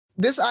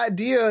this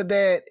idea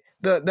that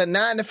the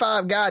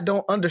 9-to-5 guy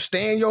don't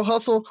understand your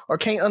hustle or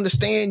can't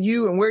understand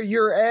you and where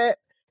you're at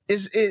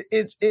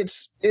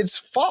it's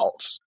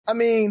false. I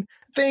mean,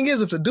 thing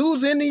is, if the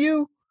dude's into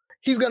you,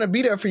 he's gonna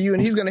be there for you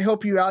and he's gonna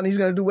help you out and he's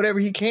gonna do whatever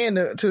he can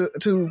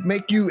to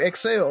make you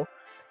excel,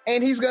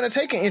 and he's gonna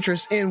take an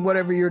interest in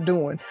whatever you're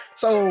doing.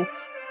 So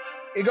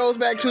it goes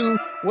back to,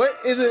 what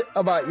is it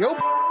about your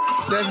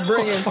that's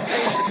bringing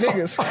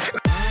niggas?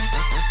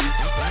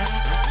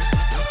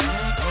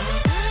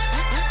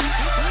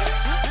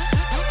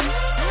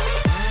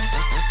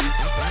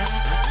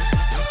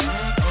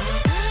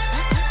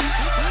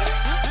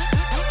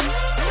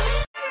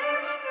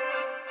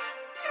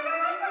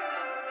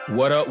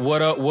 What up,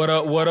 what up, what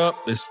up, what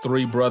up? It's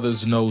Three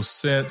Brothers No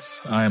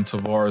Sense. I am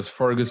Tavares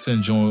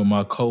Ferguson, joined with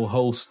my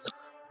co-host,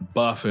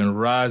 Buff and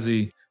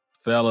Rozzy.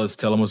 Fellas,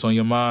 tell them what's on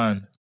your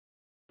mind.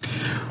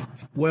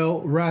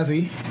 Well,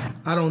 Rozzy,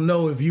 I don't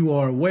know if you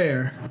are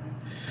aware,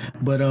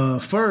 but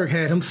Ferg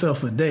had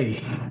himself a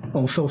day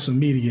on social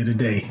media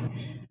today.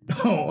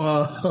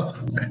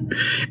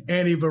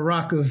 Annie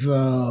Baraka's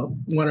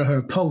one of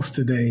her posts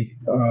today.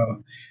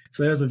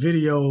 So there's a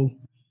video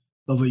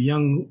of a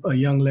young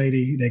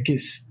lady that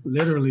gets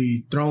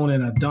literally thrown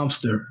in a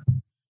dumpster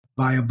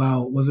by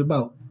about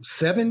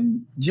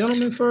 7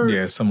 gentlemen, Ferg?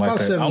 Yeah, something like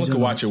that. I only could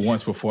watch it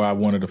once before I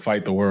wanted to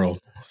fight the world.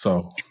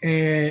 So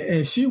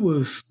and she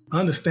was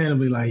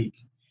understandably, like,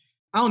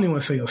 I don't even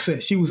want to say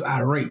upset. She was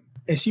irate.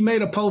 And she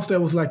made a post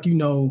that was like, I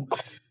don't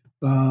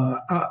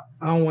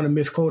want to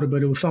misquote it,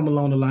 but it was something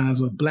along the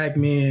lines of, black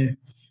men,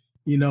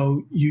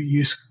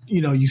 you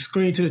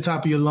scream to the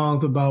top of your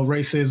lungs about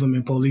racism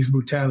and police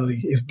brutality.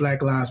 It's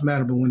Black Lives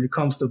Matter. But when it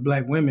comes to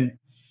black women,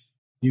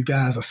 you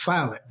guys are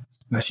silent.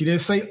 Now, she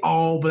didn't say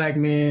all black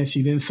men.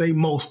 She didn't say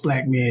most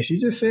black men. She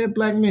just said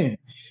black men.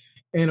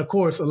 And of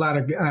course, a lot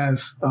of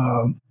guys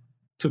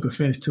took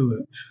offense to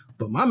it.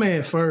 But my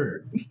man Ferg,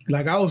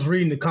 like, I was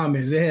reading the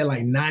comments. They had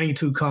like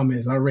 92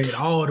 comments. I read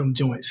all them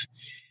joints.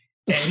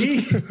 And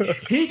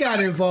he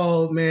got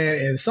involved, man.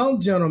 And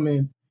some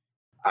gentleman,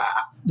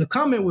 the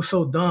comment was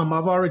so dumb,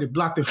 I've already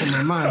blocked it from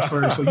my mind,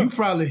 Ferg. So you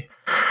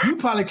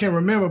probably can't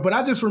remember. But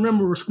I just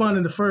remember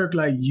responding to Ferg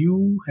like,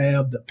 you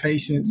have the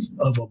patience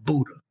of a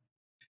Buddha.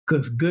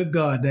 Because good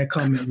God, that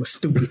comment was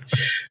stupid.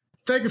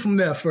 Take it from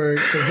there, Ferg,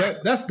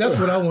 because that's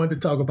what I wanted to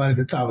talk about at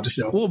the top of the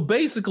show. Well,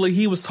 basically,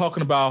 he was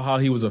talking about how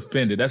he was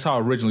offended. That's how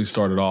it originally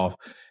started off.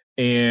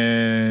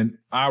 And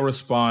I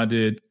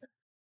responded,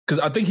 because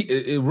I think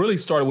it really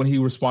started when he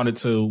responded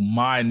to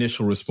my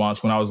initial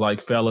response when I was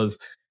like, fellas,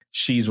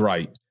 she's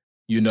right.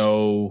 We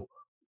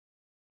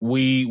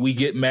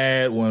get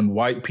mad when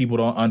white people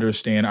don't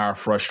understand our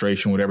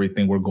frustration with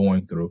everything we're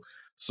going through.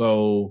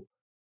 So,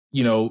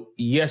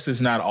 yes,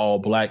 it's not all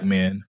black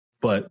men,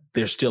 but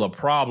there's still a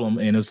problem.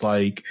 And it's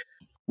like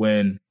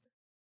when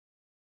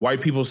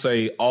white people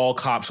say all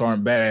cops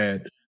aren't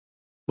bad,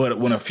 but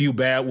when a few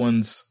bad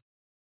ones,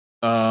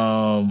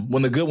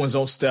 when the good ones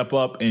don't step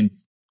up and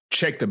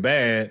check the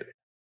bad,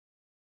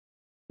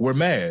 we're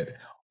mad.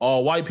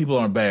 All white people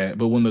aren't bad,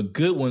 but when the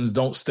good ones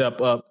don't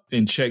step up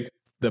and check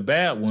the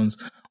bad ones,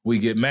 we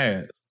get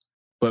mad.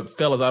 But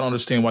fellas, I don't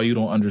understand why you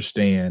don't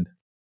understand.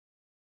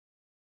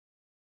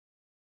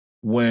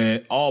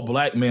 When all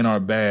black men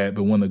are bad,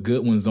 but when the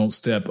good ones don't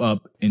step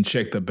up and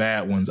check the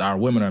bad ones, our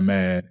women are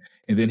mad.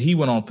 And then he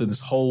went on to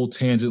this whole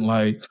tangent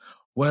like,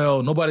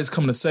 well, nobody's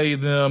coming to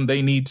save them.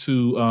 They need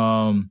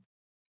to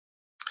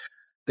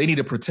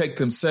protect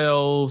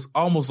themselves,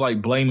 almost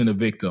like blaming the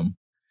victim.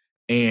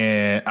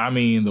 And I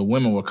mean, the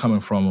women were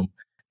coming from him.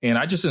 And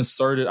I just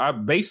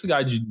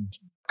I just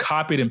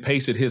copied and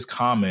pasted his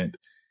comment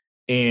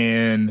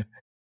and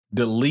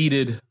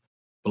deleted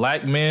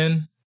black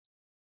men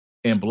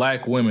and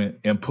black women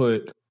and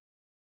put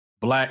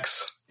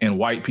blacks and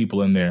white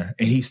people in there.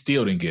 And he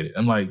still didn't get it.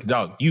 I'm like,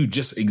 dog, you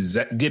just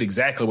did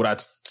exactly what I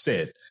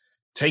said.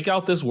 Take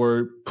out this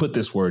word, put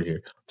this word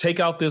here. Take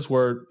out this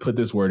word, put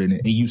this word in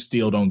it. And you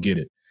still don't get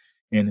it.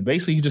 And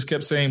basically he just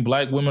kept saying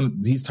black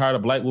women, he's tired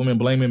of black women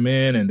blaming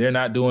men and they're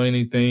not doing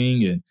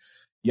anything and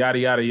yada,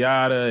 yada,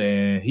 yada.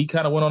 And he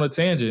kind of went on a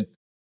tangent.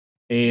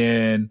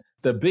 And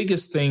the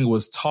biggest thing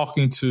was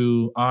talking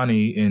to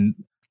Ani and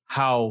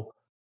how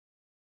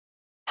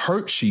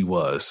hurt she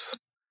was.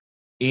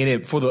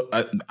 And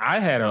I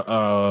had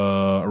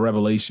a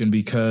revelation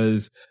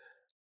because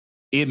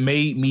it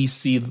made me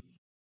see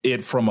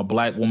it from a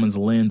black woman's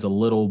lens a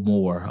little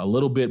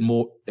bit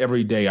more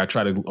every day. Or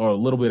a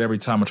little bit every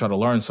time I try to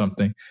learn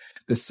something.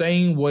 The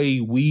same way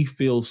we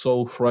feel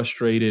so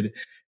frustrated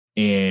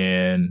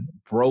and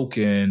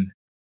broken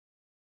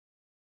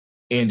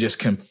and just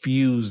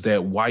confused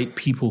that white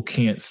people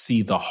can't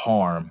see the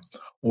harm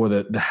or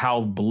the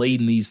how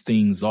blatant these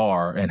things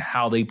are and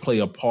how they play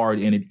a part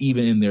in it,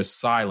 even in their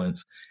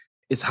silence,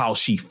 is how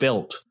she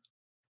felt.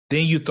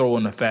 Then you throw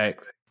in the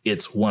fact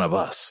it's one of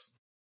us.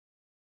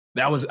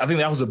 I think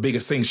that was the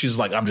biggest thing. She's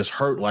like, I'm just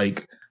hurt,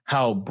 like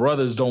how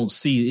brothers don't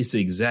see it's the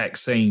exact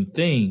same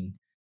thing.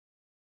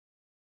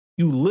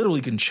 You literally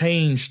can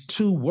change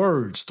 2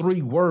 words,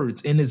 3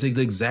 words in this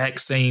exact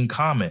same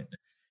comment.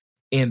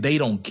 and they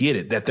don't get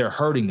it, that they're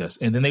hurting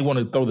us. And then they want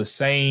to throw the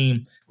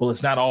same, well,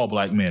 it's not all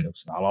black men.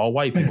 It's not all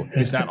white people.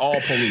 It's not all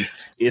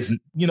police. It's,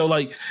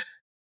 like,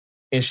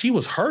 and she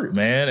was hurt,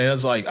 man. And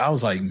I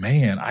was like,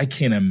 man, I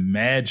can't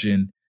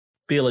imagine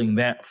feeling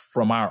that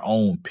from our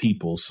own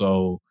people.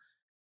 So.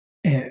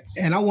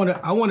 And I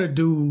want to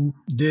do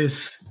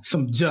this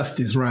some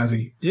justice,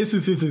 Rozzy. This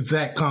is his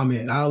exact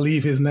comment. I'll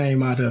leave his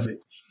name out of it.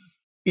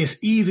 It's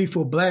easy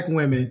for black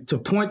women to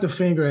point the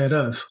finger at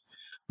us,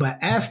 but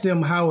ask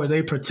them how are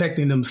they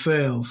protecting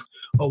themselves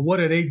or what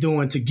are they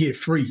doing to get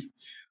free.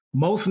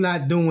 Most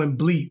not doing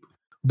bleep,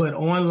 but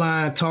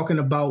online talking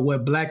about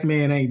what black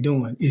men ain't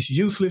doing. It's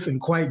useless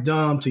and quite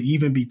dumb to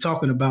even be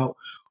talking about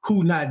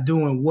who not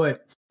doing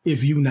what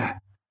if you not.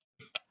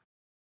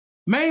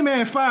 Main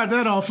man fired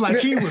that off like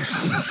he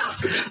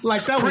was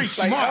like that was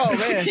smart. Like,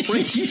 oh man,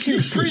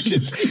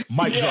 preaching.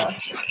 Mic drop.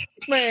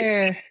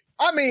 Man,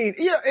 I mean,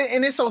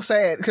 and it's so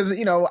sad because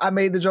I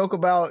made the joke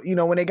about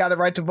when they got the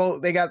right to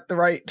vote, they got the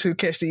right to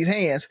catch these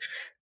hands,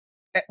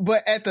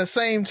 but at the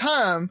same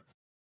time,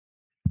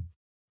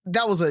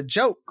 that was a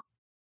joke.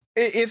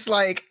 It's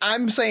like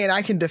I'm saying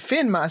I can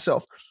defend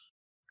myself.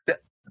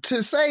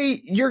 To say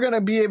you're going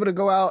to be able to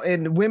go out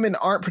and women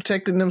aren't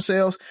protecting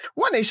themselves,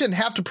 one, they shouldn't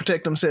have to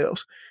protect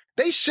themselves.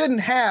 They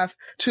shouldn't have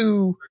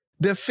to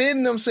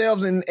defend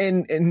themselves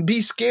and be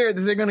scared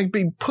that they're going to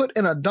be put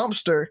in a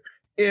dumpster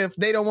if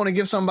they don't want to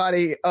give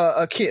somebody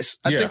a kiss.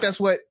 I think that's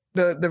what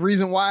the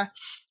reason why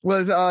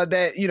was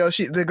that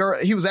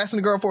he was asking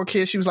the girl for a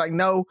kiss. She was like,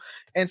 no.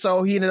 And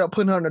so he ended up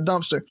putting her in a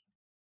dumpster.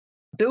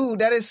 Dude,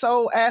 that is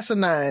so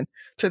asinine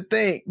to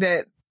think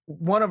that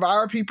one of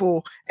our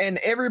people and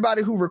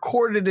everybody who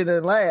recorded it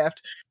and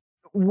laughed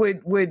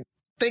would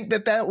think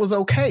that was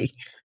okay.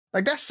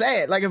 Like, that's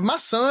sad. Like, if my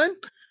son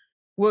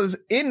was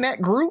in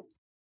that group,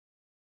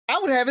 I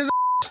would have his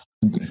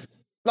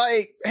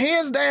like,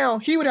 hands down,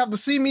 he would have to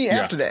see me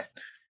after that.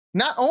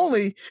 Not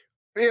only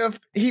if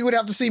he would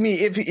have to see me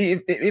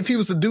if he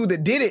was the dude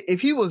that did it,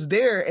 if he was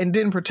there and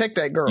didn't protect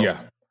that girl. Yeah.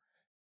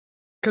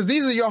 Because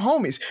these are your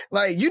homies.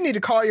 Like, you need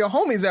to call your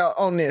homies out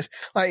on this.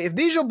 Like, if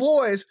these your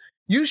boys,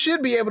 you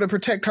should be able to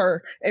protect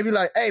her and be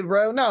like, hey,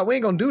 bro, no, we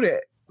ain't gonna do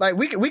that. Like,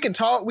 we can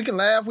talk, we can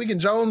laugh, we can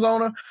Jones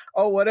on her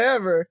or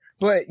whatever,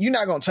 but you're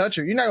not gonna touch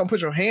her. You're not gonna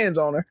put your hands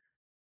on her.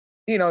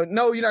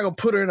 No, you're not gonna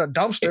put her in a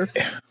dumpster.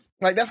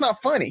 Like, that's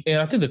not funny.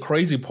 And I think the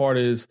crazy part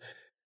is,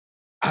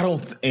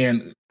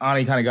 and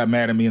Ani kind of got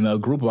mad at me in the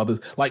group about this.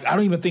 Like, I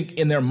don't even think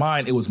in their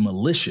mind it was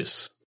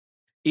malicious.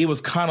 It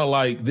was kind of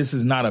like, this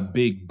is not a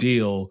big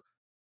deal.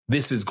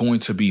 This is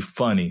going to be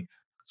funny.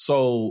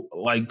 So,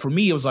 like, for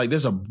me, it was like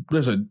there's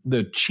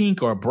the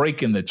chink or a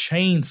break in the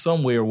chain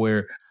somewhere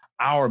where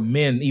our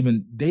men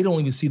they don't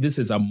even see this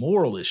as a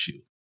moral issue.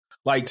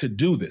 Like, to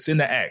do this in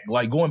the act,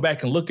 like going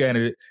back and look at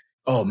it,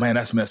 oh man,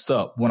 that's messed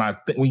up. When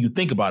you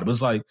think about it,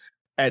 it's like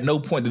at no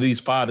point did these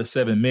 5 to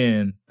 7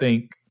 men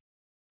think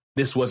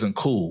this wasn't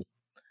cool.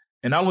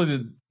 And not only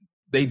did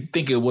they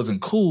think it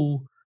wasn't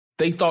cool,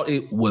 they thought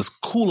it was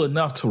cool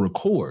enough to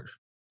record.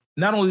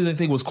 Not only did they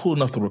think it was cool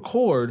enough to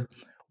record,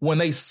 when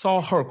they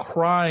saw her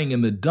crying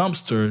in the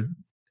dumpster,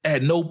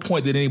 at no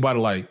point did anybody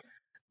like,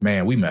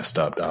 man, we messed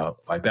up, dog.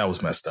 Like, that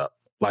was messed up.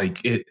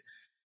 Like, it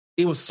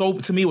was so,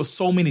 to me, it was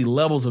so many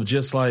levels of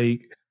just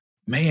like,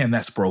 man,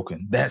 that's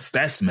broken.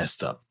 That's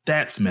messed up.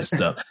 That's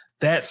messed up.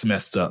 That's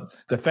messed up.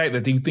 The fact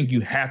that you think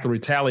you have to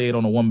retaliate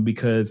on a woman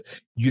because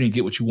you didn't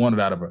get what you wanted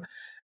out of her.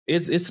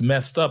 It's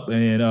messed up.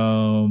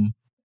 And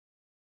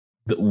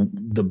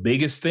the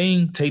biggest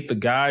thing, take the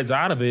guys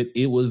out of it,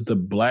 it was the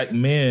black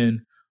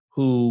men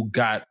who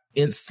got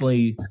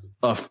instantly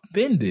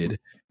offended.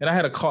 And I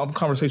had a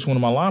conversation with one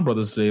of my line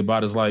brothers today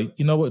about is like,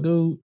 you know what,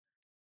 dude?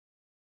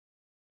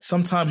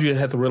 Sometimes you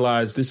have to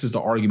realize this is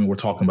the argument we're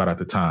talking about at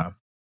the time.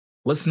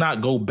 Let's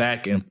not go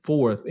back and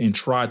forth and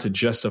try to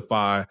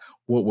justify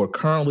what we're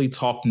currently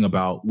talking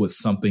about with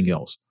something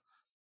else.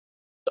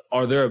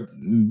 Are there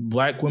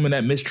black women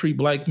that mistreat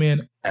black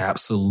men?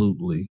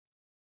 Absolutely.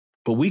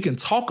 But we can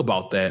talk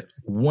about that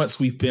once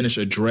we finish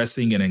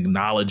addressing and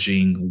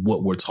acknowledging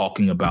what we're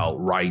talking about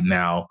right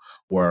now,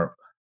 where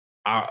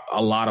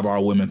a lot of our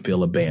women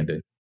feel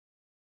abandoned.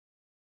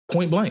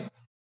 Point blank.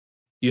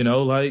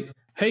 Like,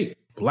 hey,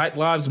 Black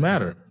Lives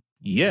Matter.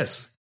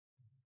 Yes.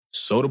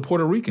 So do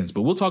Puerto Ricans.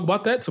 But we'll talk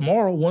about that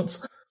tomorrow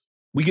once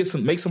we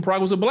make some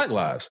progress with Black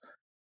Lives.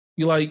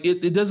 You're like,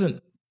 it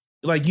doesn't,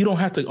 like, you don't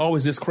have to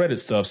always discredit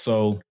stuff.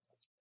 So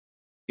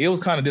it was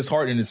kind of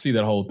disheartening to see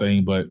that whole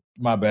thing, but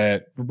my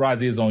bad.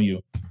 Rozzy, is on you.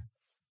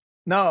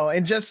 No,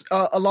 and just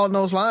along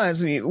those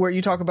lines, where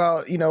you talk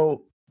about,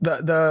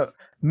 the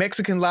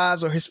Mexican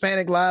lives or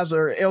Hispanic lives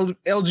or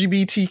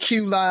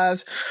LGBTQ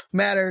lives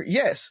matter.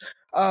 Yes.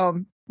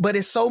 But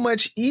it's so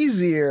much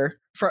easier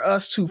for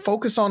us to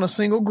focus on a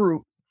single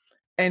group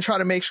and try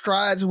to make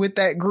strides with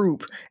that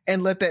group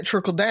and let that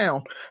trickle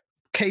down.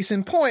 Case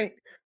in point,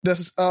 the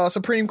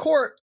Supreme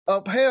Court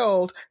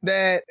upheld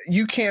that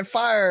you can't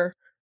fire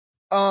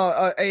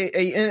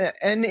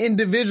an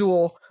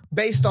individual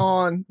based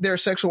on their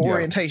sexual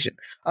orientation.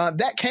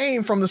 That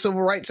came from the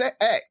Civil Rights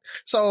Act.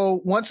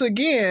 So once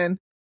again,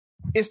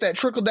 it's that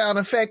trickle down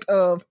effect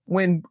of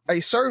when a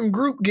certain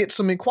group gets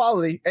some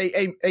equality,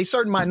 a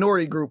certain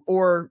minority group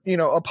or,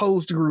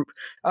 opposed group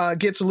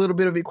gets a little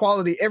bit of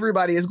equality,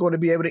 everybody is going to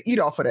be able to eat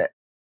off of that.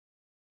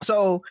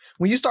 So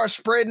when you start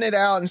spreading it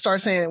out and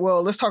start saying,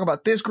 well, let's talk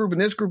about this group and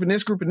this group and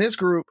this group and this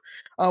group,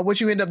 what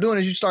you end up doing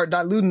is you start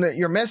diluting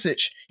your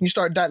message. You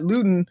start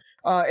diluting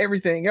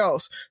everything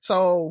else.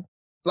 So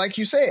like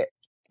you said,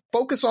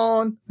 focus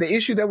on the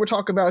issue that we're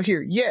talking about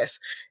here. Yes,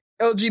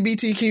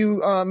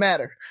 LGBTQ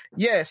matter.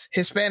 Yes,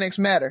 Hispanics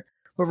matter.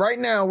 But right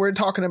now we're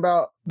talking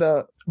about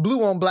the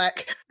blue on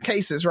black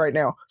cases right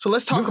now. So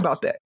let's talk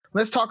about that.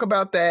 Let's talk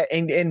about that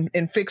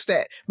and fix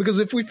that. Because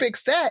if we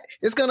fix that,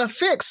 it's going to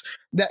fix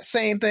that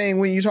same thing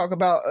when you talk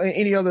about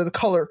any other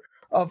color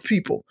of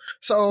people.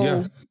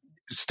 So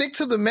stick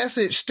to the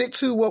message, stick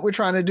to what we're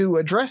trying to do,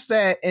 address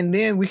that, and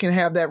then we can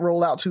have that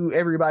roll out to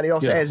everybody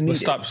else as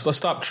needed. Let's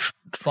stop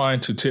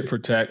trying to tit for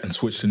tat and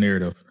switch the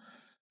narrative.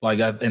 I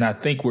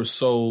think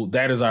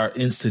that is our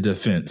instant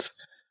defense.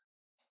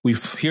 We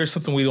hear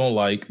something we don't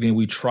like, then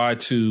we try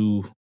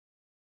to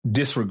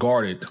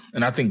disregard it,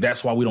 and I think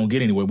that's why we don't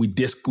get anywhere. We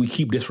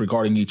keep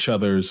disregarding each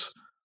other's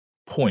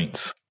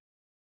points.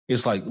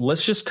 It's like,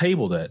 let's just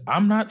table that.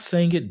 I'm not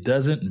saying it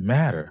doesn't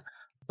matter.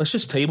 Let's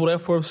just table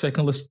that for a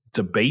second. Let's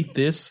debate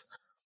this.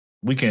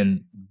 We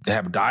can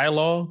have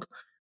dialogue.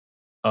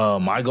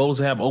 My goal is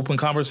to have open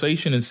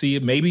conversation and see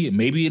it.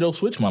 Maybe it'll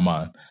switch my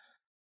mind.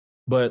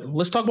 But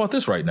let's talk about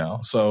this right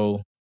now.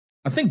 So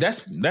I think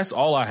that's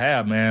all I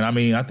have, man. I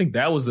mean, I think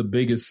that was the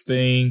biggest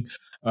thing.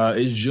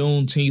 It's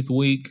Juneteenth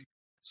week.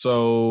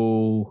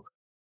 So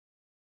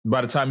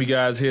by the time you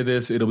guys hear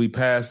this, it'll be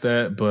past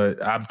that.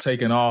 But I'm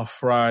taking off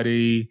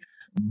Friday.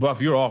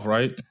 Buff, you're off,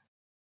 right?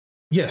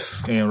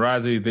 Yes. And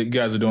Razi, you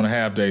guys are doing a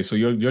half day. So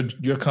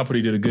your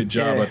company did a good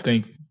job. Yeah. I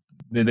think.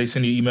 Did they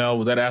send you email?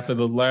 Was that after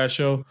the last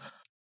show?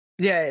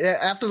 Yeah,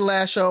 after the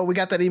last show, we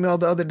got that email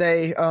the other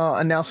day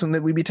announcing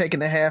that we'd be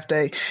taking a half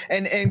day.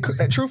 And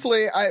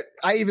truthfully, I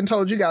even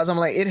told you guys, I'm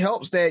like, it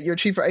helps that your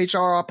chief HR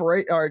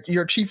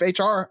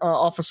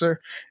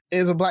officer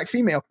is a black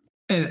female.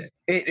 And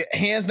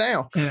hands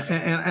down.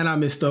 And I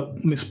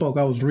misspoke.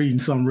 I was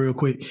reading something real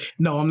quick.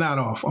 No, I'm not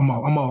off. I'm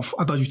off.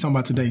 I thought you were talking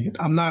about today.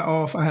 I'm not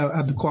off. I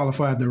have to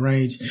qualify the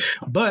range.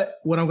 But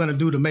what I'm going to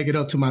do to make it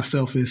up to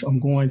myself is I'm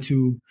going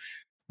to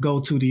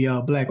go to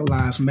the Black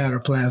Lives Matter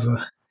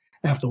Plaza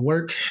after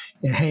work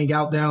and hang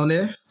out down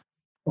there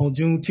on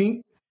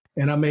Juneteenth.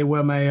 And I may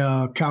wear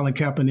my Colin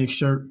Kaepernick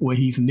shirt where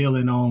he's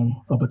kneeling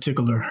on a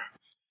particular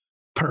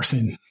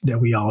person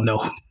that we all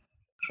know.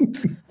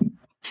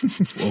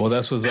 Well,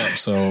 that's what's up.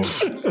 So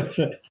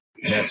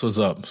that's what's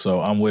up. So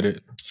I'm with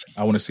it.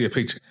 I want to see a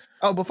picture.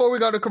 Oh, before we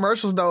go to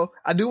commercials, though,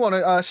 I do want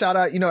to shout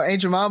out,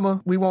 Angel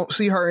Mama. We won't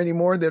see her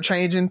anymore. They're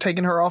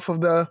taking her off of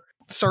the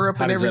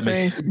syrup and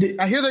everything.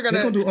 I hear they're going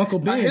to do Uncle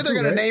Ben. I hear they're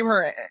going to name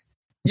her.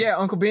 Yeah,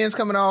 Uncle Ben's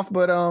coming off,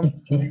 but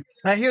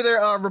I hear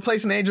they're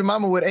replacing Angel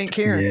Mama with Aunt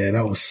Karen. Yeah,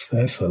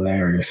 that's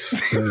hilarious.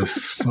 That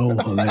is so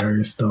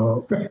hilarious,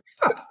 dog.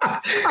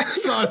 I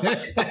saw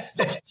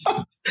that.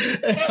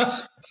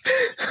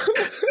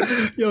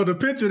 Yo, the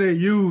picture they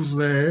used,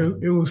 man,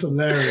 it was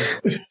hilarious.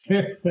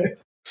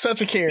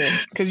 Such a Karen,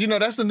 because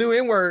that's the new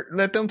N-word.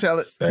 Let them tell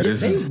it.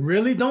 They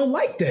really don't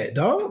like that,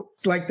 dog.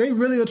 Like they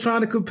really are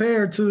trying to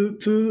compare to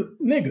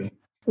nigga.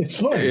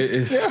 It's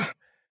funny. Yeah.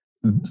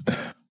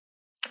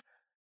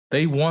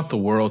 They want the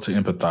world to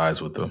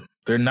empathize with them.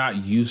 They're not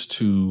used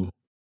to,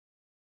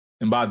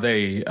 and by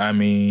they, I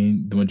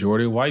mean the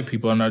majority of white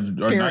people are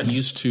not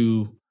used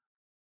to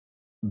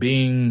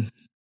being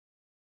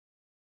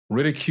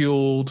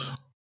ridiculed,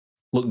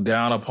 looked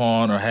down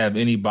upon, or have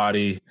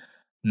anybody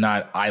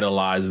not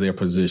idolize their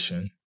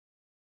position.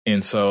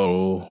 And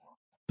so,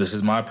 this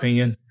is my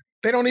opinion.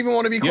 They don't even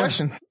want to be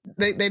questioned.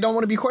 They don't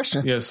want to be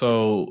questioned. Yeah.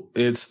 So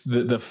it's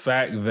the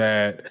fact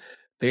that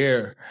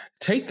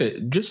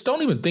just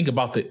don't even think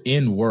about the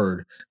N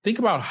word. Think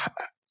about how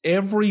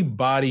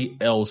everybody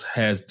else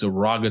has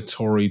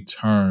derogatory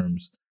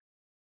terms,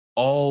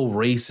 all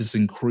races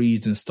and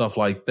creeds and stuff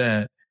like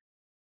that.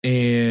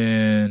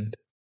 And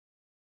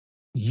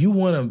you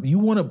want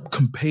to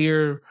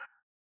compare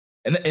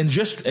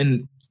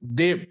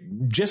they're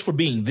just for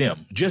being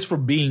them, just for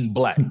being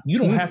black. You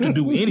don't have to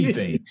do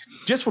anything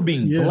just for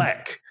being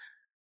black.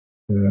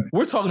 Yeah.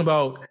 We're talking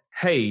about,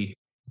 hey,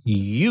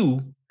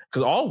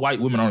 because all white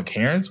women aren't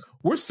Karens.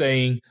 We're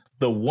saying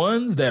the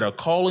ones that are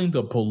calling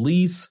the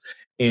police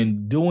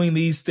and doing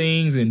these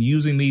things and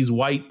using these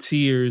white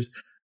tears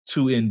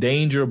to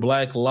endanger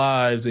black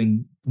lives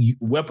and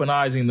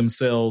weaponizing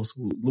themselves,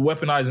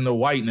 weaponizing their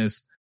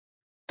whiteness,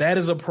 that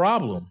is a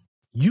problem.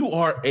 You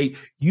are a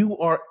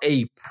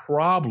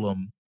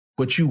problem,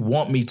 but you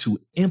want me to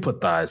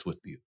empathize with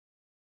you.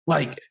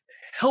 Like,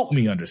 help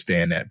me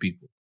understand that,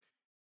 people.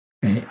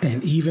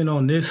 And even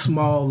on this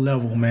small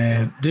level,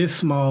 man, this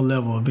small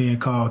level of being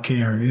called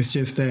Karen, it's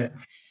just that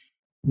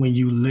when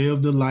you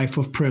live the life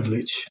of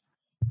privilege,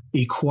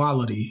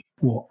 equality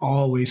will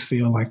always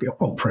feel like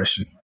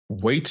oppression.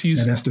 Wait till you.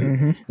 And that's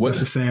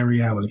the sad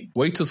reality.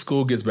 Wait till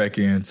school gets back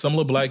in. Some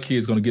little black kid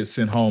is going to get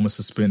sent home and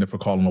suspended for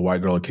calling a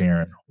white girl a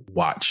Karen.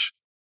 Watch.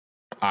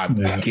 I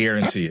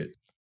guarantee it.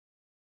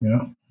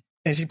 Yeah.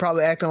 And she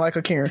probably acting like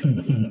a Karen.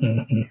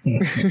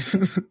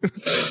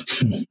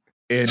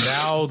 And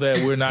now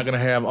that we're not going to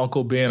have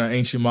Uncle Ben or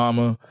Ancient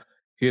Mama,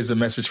 here's a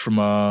message from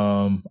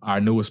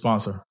our newest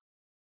sponsor.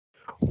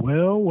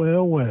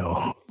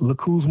 Well.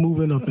 Look who's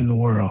moving up in the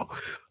world.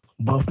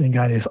 Buffton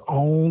got his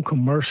own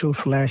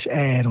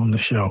commercial/ad on the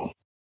show.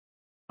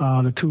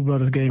 The two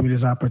brothers gave me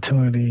this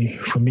opportunity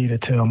for me to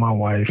tell my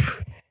wife,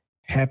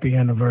 happy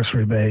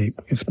anniversary, babe.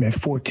 It's been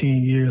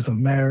 14 years of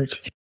marriage,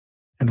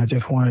 and I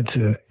just wanted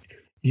to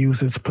use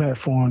this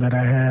platform that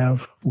I have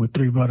with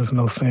Three Brothers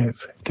No Sense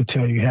to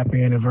tell you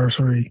happy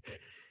anniversary.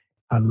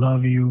 I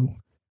love you,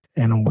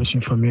 and I'm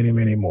wishing for many,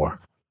 many more.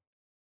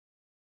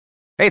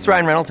 Hey, it's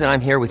Ryan Reynolds, and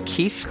I'm here with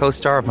Keith,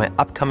 co-star of my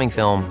upcoming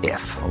film,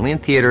 If, only in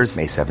theaters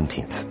May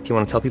 17th. Do you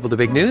want to tell people the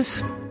big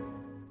news?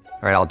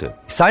 All right, I'll do it.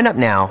 Sign up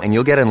now and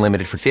you'll get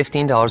unlimited for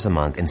 $15 a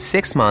month and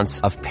 6 months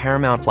of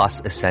Paramount Plus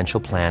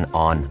Essential Plan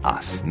on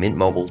us.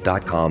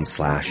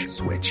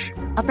 MintMobile.com/switch.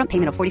 Upfront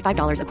payment of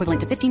 $45 equivalent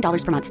to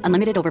 $15 per month.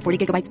 Unlimited over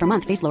 40 gigabytes per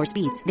month. Face lower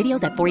speeds.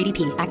 Videos at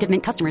 480p. Active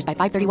Mint customers by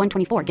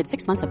 531.24 get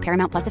 6 months of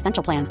Paramount Plus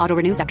Essential Plan. Auto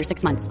renews after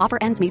 6 months. Offer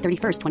ends May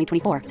 31st,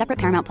 2024. Separate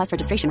Paramount Plus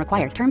registration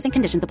required. Terms and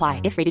conditions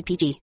apply if rated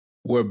PG.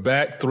 We're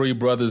back. Three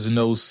Brothers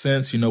No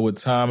Sense. You know what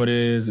time it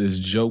is. It's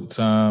joke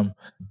time.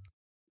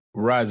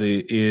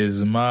 Razi,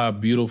 is my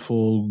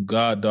beautiful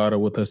goddaughter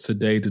with us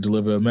today to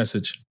deliver a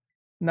message?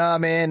 Nah,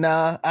 man.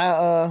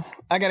 I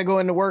got to go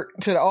into work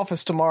to the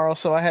office tomorrow,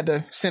 so I had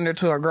to send her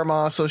to her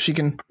grandma so she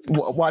can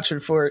watch her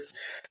for it.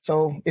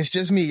 So it's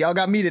just me. Y'all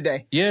got me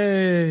today.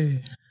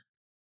 Yay!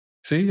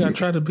 See, I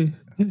tried to be.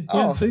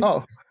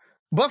 Oh.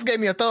 Buff gave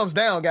me a thumbs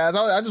down, guys.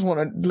 I just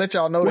want to let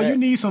y'all know that. Well, you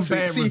need some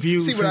bad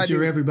reviews since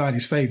you're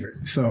everybody's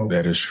favorite. So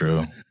that is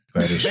true.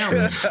 That is true.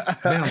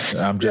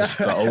 I'm just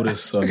the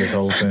oldest of this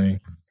whole thing.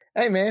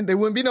 Hey, man, there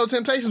wouldn't be no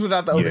Temptations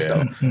without the oldest,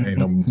 though.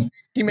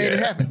 He made it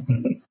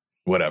happen.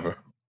 Whatever.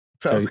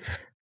 So,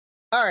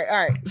 all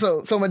right.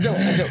 So my joke.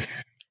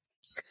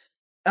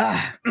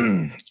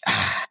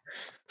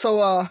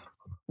 So,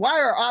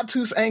 why are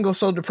obtuse angles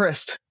so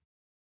depressed?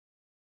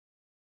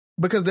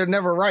 Because they're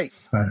never right.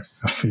 I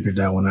figured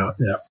that one out.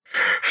 Yeah.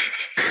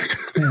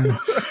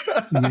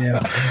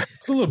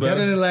 It's a little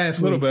better than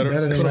last week. A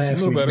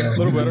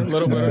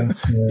little better.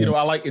 Yeah. You know,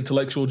 I like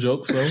intellectual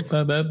jokes, so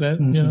that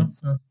you know.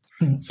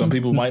 Some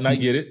people might not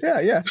get it.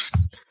 Yeah.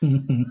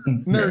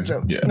 Nerd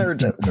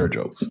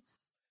jokes.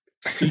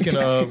 Speaking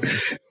of,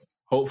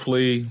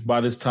 hopefully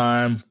by this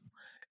time,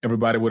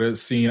 everybody would have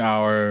seen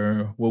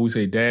our,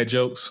 dad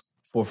jokes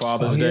for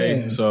Father's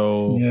Day.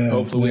 So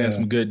hopefully we had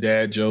some good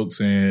dad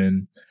jokes,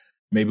 and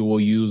maybe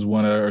we'll use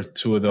one or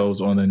two of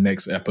those on the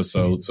next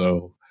episode.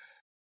 So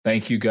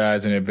thank you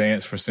guys in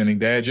advance for sending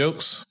dad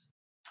jokes.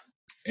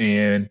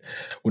 And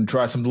we'll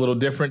try something a little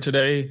different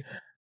today.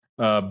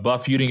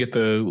 Buff, you didn't get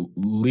to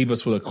leave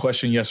us with a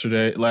question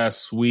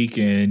last week,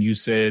 and you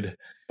said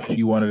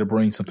you wanted to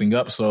bring something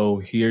up. So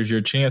here's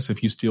your chance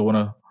if you still want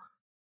to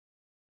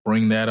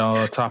bring that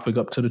topic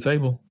up to the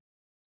table.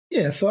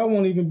 Yeah, so I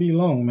won't even be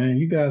long, man.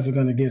 You guys are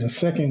going to get a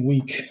second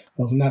week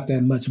of not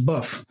that much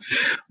Buff.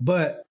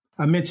 But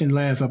I mentioned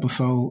last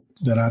episode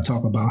that I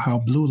talk about how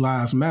Blue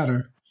Lives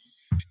Matter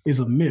is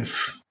a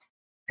myth.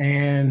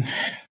 And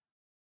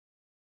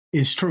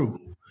it's true.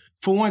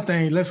 For one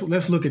thing,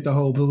 let's look at the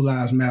whole Blue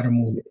Lives Matter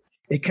movement.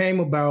 It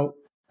came about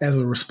as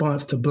a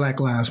response to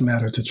Black Lives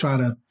Matter, to try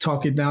to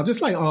talk it down,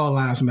 just like All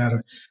Lives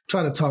Matter,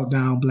 try to talk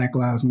down Black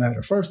Lives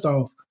Matter. First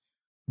off,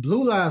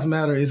 Blue Lives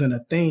Matter isn't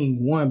a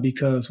thing, one,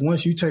 because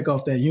once you take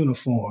off that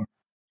uniform,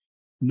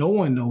 no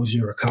one knows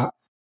you're a cop.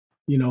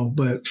 You know,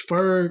 but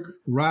Ferg,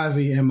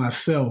 Razi, and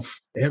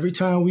myself, every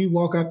time we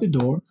walk out the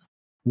door,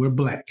 we're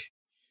Black.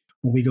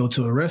 When we go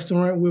to a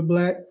restaurant, we're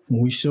Black.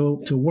 When we show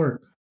up to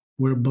work,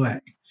 we're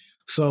Black.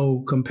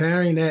 So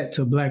comparing that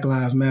to Black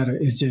Lives Matter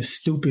is just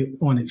stupid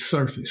on its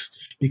surface,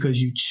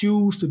 because you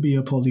choose to be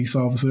a police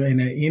officer, and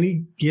at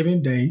any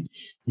given day,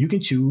 you can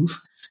choose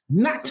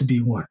not to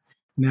be one.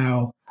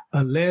 Now,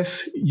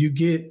 unless you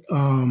get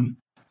a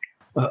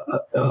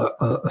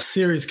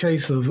serious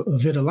case of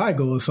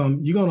vitiligo or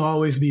something, you're gonna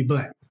always be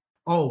Black.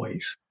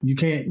 Always. You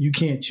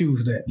can't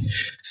choose that.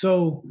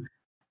 So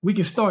we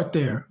can start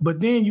there. But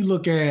then you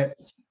look at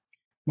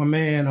my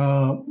man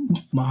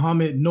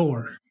Muhammad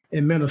Noor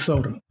in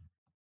Minnesota,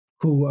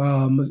 who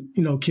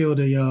killed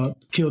a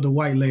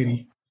white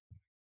lady,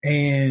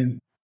 and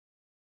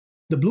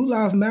the Blue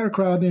Lives Matter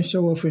crowd didn't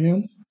show up for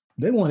him.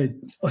 They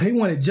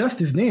wanted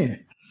justice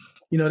then.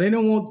 You know, a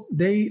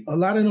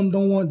lot of them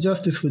don't want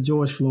justice for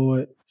George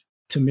Floyd,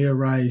 Tamir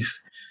Rice.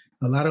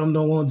 A lot of them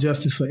don't want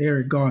justice for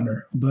Eric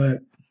Garner. But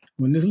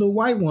when this little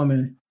white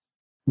woman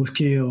was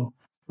killed,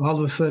 all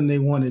of a sudden they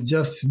wanted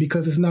justice,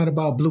 because it's not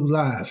about blue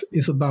lives.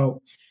 It's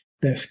about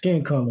that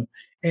skin color.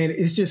 And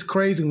it's just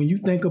crazy when you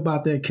think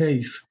about that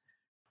case.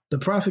 The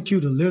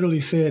prosecutor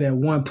literally said at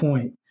one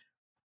point,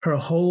 her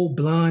whole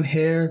blonde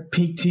hair,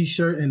 pink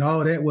T-shirt, and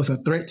all that was a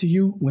threat to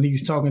you when he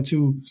was talking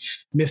to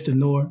Mr.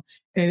 Noor.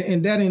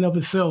 And that in of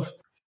itself,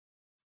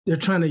 they're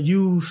trying to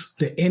use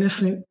the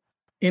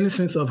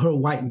innocence of her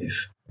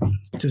whiteness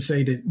to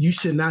say that you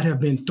should not have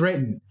been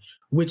threatened,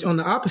 which on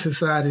the opposite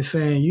side is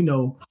saying,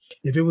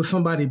 if it was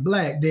somebody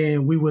black,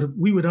 then we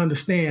would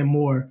understand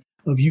more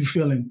of you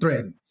feeling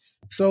threatened.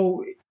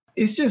 So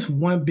it's just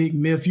one big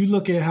myth. You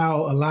look at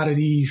how a lot of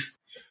these,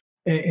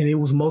 and it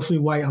was mostly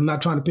white. I'm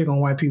not trying to pick on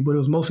white people, but it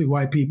was mostly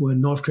white people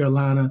in North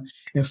Carolina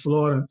and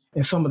Florida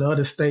and some of the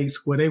other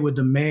states where they were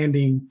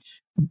demanding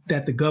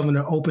that the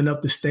governor open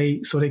up the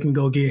state so they can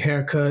go get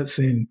haircuts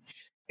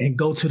and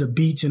go to the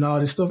beach and all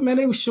this stuff. Man,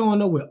 they were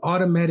showing up with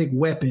automatic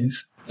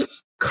weapons,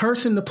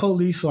 cursing the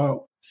police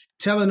or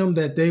telling them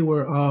that they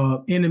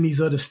were enemies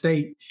of the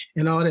state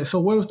and all that. So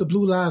where was the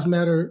Blue Lives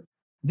Matter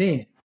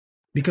then?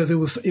 Because it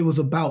was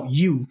about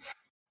you.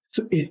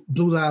 So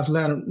Blue Lives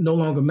Matter no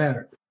longer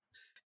mattered.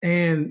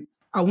 And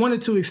I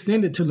wanted to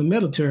extend it to the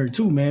military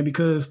too, man,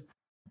 because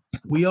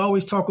we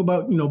always talk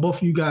about, both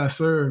of you guys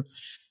serve,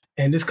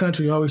 and this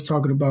country always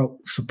talking about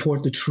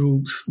support the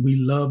troops. We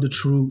love the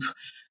troops.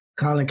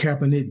 Colin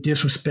Kaepernick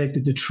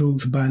disrespected the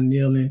troops by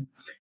kneeling.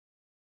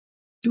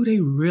 Do they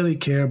really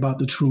care about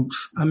the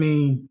troops? I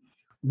mean,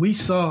 we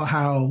saw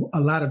how a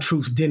lot of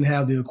troops didn't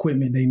have the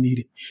equipment they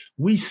needed.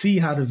 We see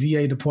how the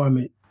VA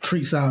department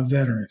treats our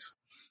veterans.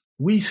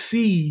 We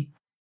see,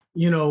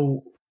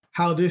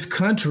 how this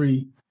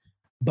country,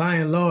 by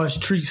and large,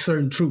 treats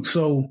certain troops.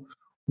 So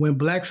when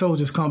black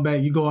soldiers come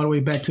back, you go all the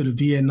way back to the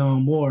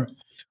Vietnam War.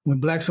 When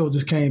black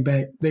soldiers came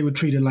back, they were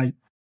treated like,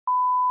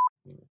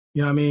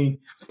 you know what I mean?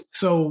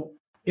 So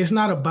it's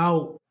not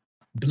about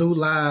blue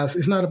lives.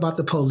 It's not about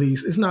the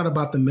police. It's not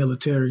about the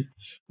military.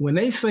 When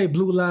they say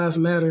Blue Lives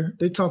Matter,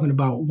 they're talking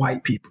about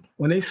white people.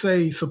 When they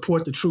say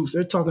support the troops,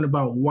 they're talking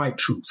about white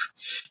troops.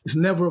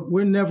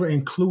 We're never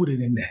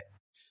included in that.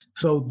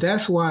 So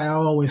that's why I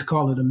always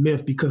call it a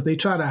myth, because they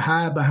try to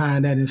hide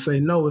behind that and say,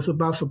 no, it's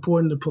about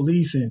supporting the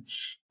police and,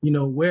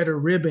 wear the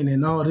ribbon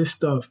and all this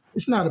stuff.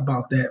 It's not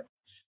about that.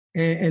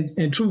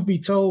 And truth be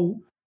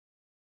told,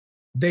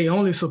 they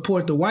only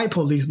support the white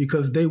police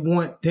because they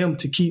want them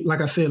to keep, like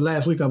I said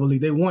last week, I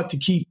believe, they want to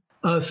keep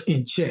us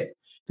in check.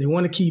 They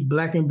want to keep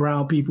black and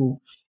brown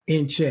people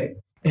in check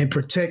and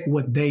protect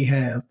what they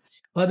have.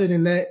 Other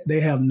than that,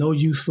 they have no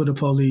use for the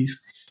police.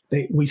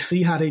 We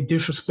see how they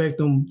disrespect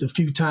them the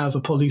few times a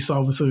police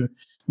officer,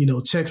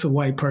 checks a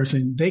white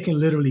person. They can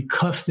literally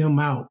cuss them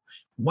out.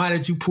 Why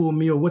did you pull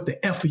me over? What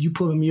the F are you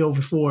pulling me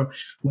over for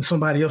when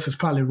somebody else is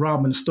probably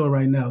robbing the store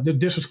right now? They're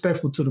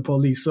disrespectful to the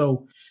police.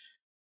 So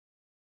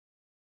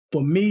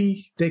for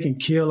me, they can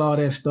kill all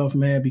that stuff,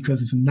 man,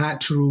 because it's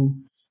not true.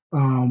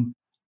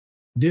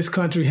 This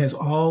country has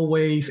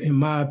always, in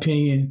my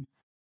opinion,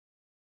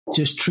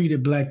 just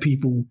treated black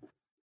people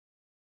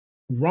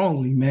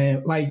wrongly,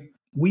 man. Like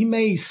they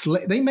made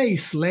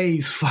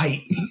slaves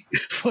fight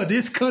for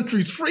this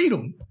country's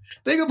freedom.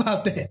 Think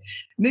about that.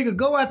 Nigga,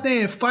 go out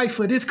there and fight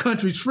for this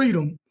country's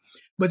freedom,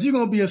 but you're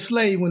going to be a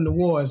slave when the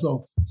war is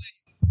over.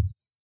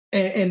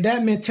 And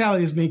that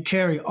mentality has been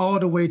carried all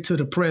the way to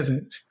the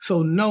present.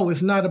 So no,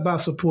 it's not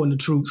about supporting the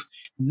troops.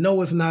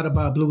 No, it's not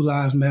about Blue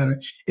Lives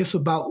Matter. It's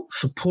about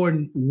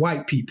supporting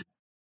white people.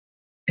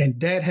 And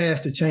that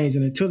has to change.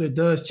 And until it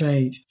does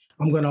change,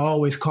 I'm going to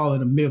always call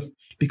it a myth,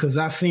 because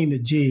I've seen the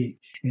jig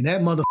and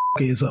that motherfucker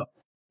is up.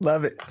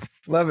 Love it.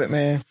 Love it,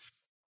 man.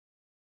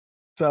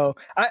 So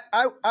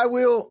I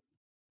will,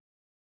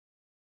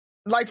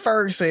 like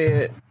Ferg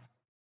said,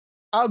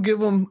 I'll give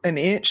them an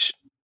inch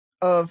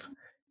of,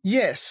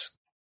 yes,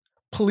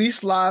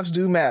 police lives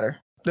do matter.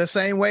 The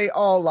same way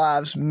all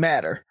lives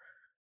matter.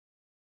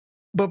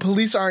 But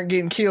police aren't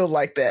getting killed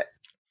like that.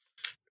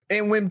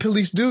 And when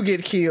police do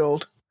get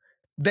killed,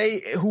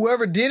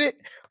 whoever did it,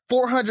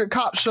 400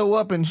 cops show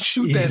up and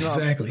shoot that.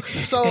 Exactly.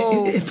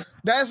 So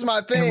that's my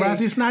thing. And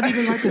it's not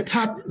even like the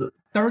top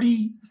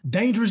 30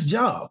 dangerous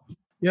job.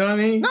 You know what I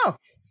mean?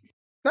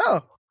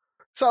 No.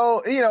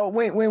 So,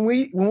 when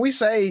we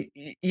say,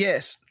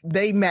 yes,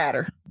 they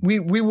matter, we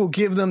will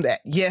give them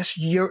that. Yes,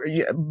 your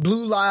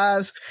blue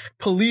lives,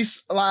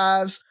 police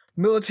lives,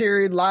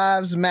 military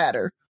lives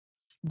matter.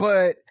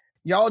 But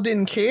y'all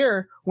didn't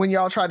care when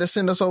y'all tried to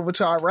send us over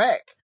to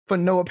Iraq for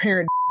no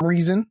apparent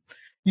reason.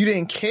 You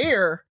didn't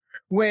care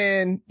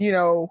when,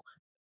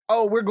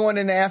 we're going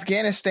into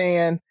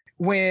Afghanistan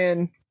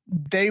when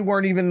they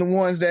weren't even the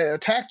ones that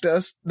attacked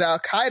us. The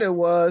Al-Qaeda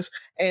was.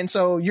 And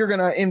so you're going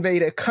to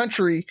invade a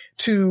country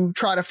to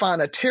try to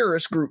find a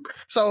terrorist group.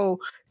 So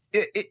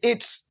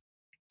it's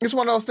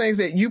one of those things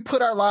that you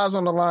put our lives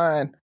on the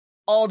line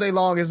all day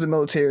long as the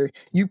military.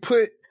 You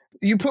put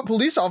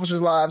police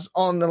officers' lives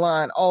on the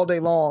line all day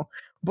long.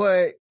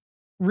 But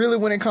really,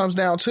 when it comes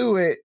down to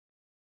it,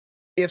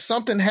 if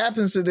something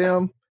happens to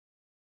them,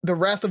 the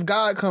wrath of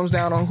God comes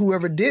down on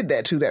whoever did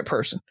that to that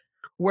person.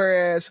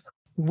 Whereas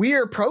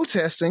we're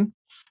protesting,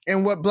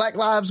 and what Black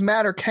Lives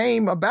Matter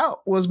came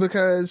about was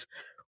because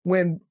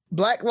when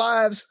Black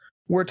lives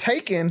were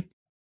taken,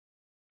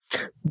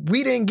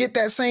 we didn't get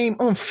that same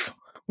oomph.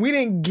 We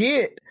didn't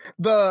get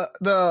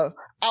the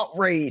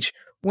outrage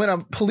when a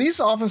police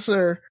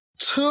officer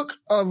took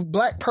a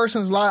black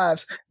person's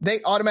lives.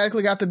 They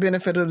automatically got the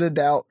benefit of the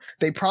doubt.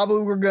 They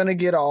probably were going to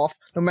get off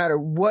no matter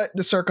what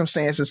the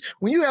circumstances.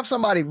 When you have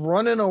somebody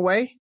running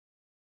away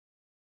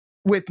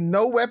with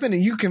no weapon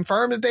and you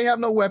confirm that they have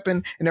no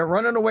weapon and they're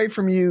running away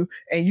from you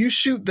and you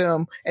shoot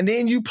them and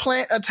then you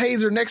plant a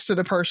taser next to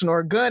the person or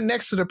a gun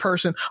next to the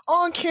person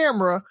on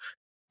camera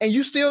and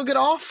you still get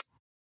off.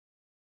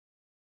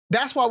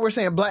 That's why we're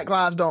saying Black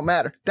lives don't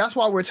matter. That's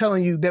why we're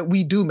telling you that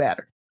we do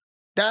matter.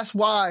 That's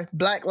why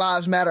Black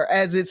Lives Matter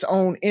as its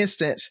own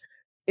instance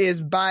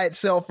is by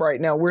itself right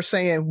now. We're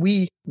saying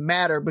we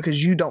matter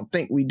because you don't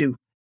think we do.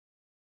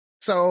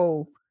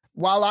 So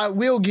while I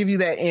will give you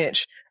that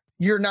inch,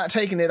 you're not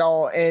taking it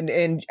all.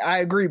 And I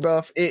agree,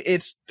 Buff.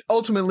 It's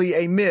ultimately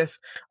a myth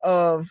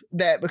of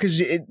that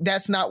because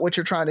that's not what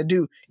you're trying to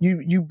do.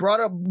 You brought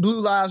up Blue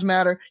Lives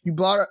Matter. You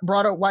brought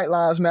up White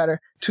Lives Matter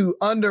to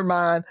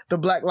undermine the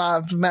Black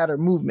Lives Matter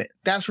movement.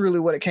 That's really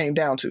what it came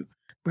down to.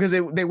 Because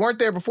they weren't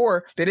there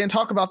before. They didn't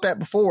talk about that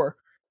before.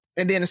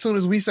 And then as soon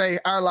as we say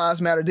our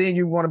lives matter, then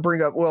you want to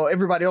bring up, well,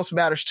 everybody else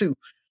matters too.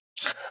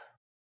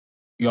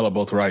 Y'all are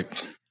both right.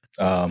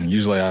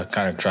 Usually I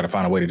kind of try to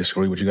find a way to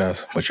disagree with you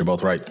guys, but you're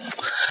both right. I'm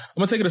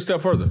going to take it a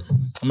step further.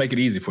 I'll make it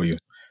easy for you.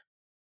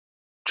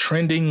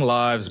 Trending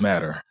lives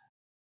matter.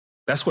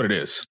 That's what it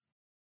is.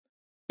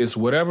 It's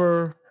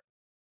whatever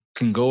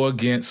can go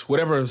against,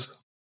 whatever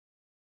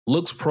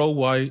looks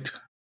pro-white,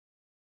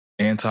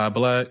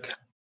 anti-black,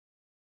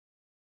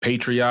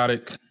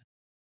 patriotic,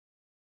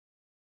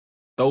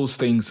 those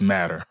things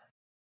matter.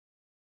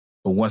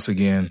 But once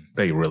again,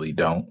 they really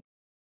don't.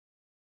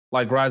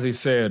 Like Razi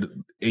said,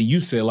 and you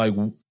said, like,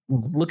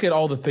 look at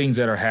all the things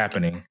that are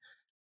happening.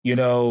 You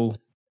know,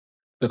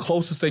 the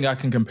closest thing I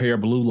can compare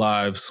Blue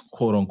Lives,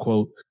 quote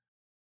unquote,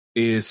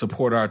 is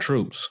support our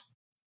troops.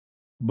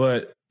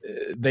 But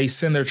they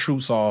send their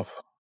troops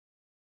off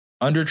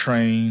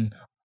undertrained,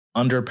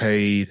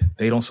 underpaid.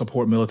 They don't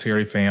support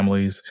military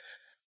families.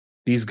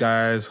 These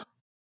guys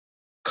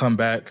come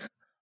back.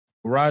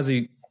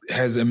 Razi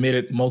has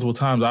admitted multiple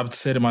times, I've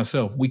said it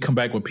myself, we come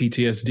back with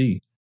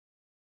PTSD.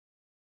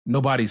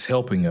 Nobody's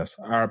helping us.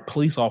 Our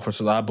police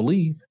officers, I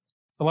believe,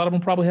 a lot of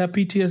them probably have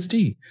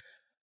PTSD.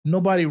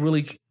 Nobody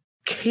really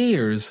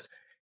cares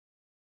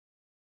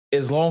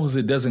as long as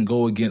it doesn't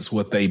go against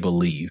what they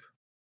believe.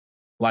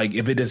 Like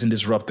if it doesn't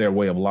disrupt their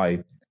way of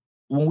life.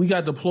 When we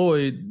got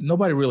deployed,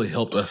 nobody really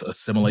helped us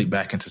assimilate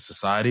back into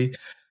society.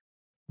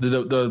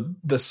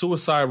 The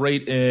suicide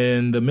rate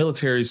in the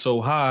military is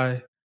so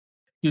high,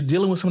 you're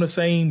dealing with some of the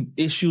same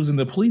issues in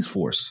the police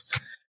force.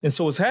 And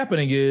so what's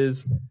happening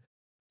is,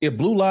 if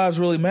Blue Lives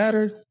really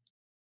mattered,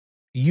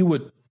 you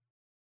would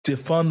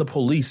defund the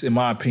police, in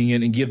my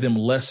opinion, and give them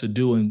less to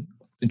do and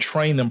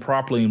train them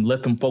properly and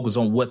let them focus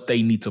on what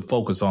they need to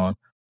focus on.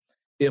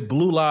 If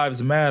Blue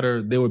Lives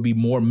Matter, there would be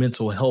more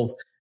mental health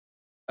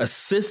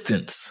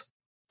assistance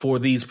for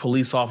these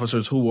police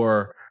officers who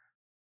are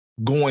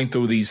going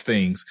through these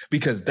things,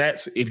 because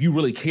that's, if you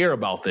really care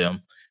about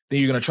them, then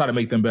you're going to try to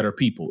make them better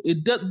people.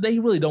 They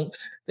really don't.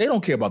 They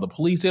don't care about the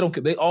police.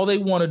 All they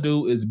want to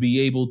do is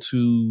be able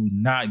to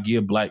not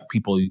give black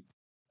people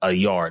a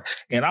yard.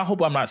 And I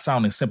hope I'm not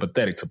sounding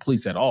sympathetic to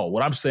police at all.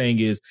 What I'm saying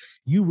is,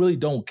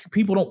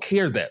 people don't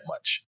care that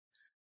much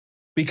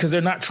because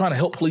they're not trying to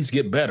help police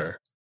get better.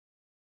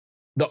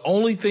 The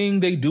only thing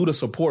they do to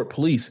support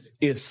police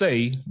is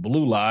say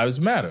Blue Lives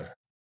Matter.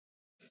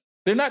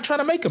 They're not trying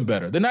to make them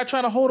better. They're not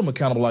trying to hold them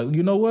accountable. Like,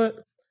 you know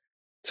what?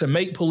 To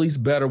make police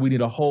better, we need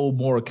to hold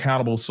more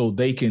accountable so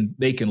they can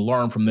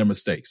learn from their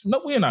mistakes.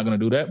 No, we're not going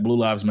to do that. Blue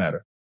Lives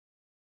Matter.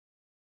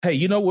 Hey,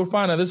 you know, we're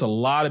finding there's a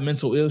lot of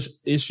mental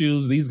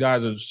issues. These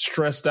guys are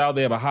stressed out.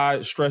 They have a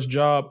high stress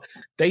job.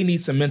 They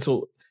need some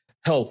mental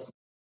health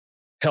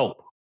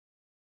help.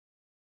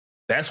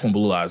 That's when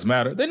Blue Lives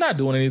Matter. They're not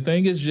doing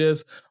anything. It's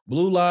just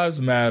Blue Lives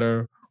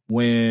Matter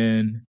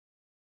when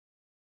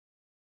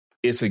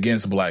it's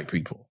against black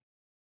people.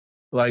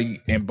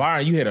 Like, and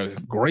Byron, you had a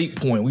great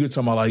point. We were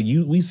talking about, like,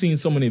 we've seen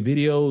so many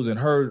videos and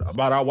heard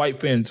about our white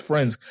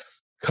friends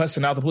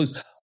cussing out the police.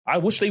 I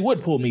wish they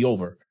would pull me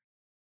over.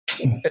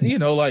 You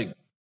know, like,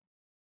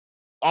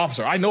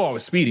 officer, I know I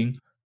was speeding,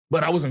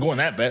 but I wasn't going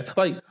that bad.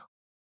 Like,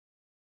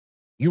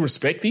 you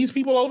respect these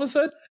people all of a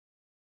sudden?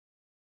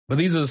 But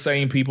these are the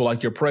same people,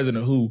 like your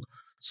president, who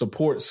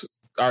supports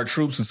our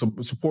troops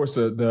and supports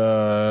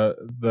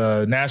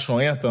the national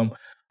anthem.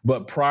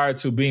 But prior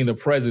to being the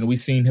president, we've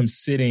seen him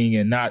sitting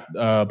and not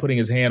putting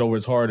his hand over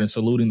his heart and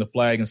saluting the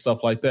flag and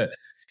stuff like that.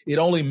 It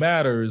only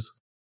matters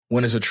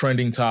when it's a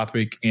trending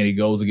topic and it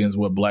goes against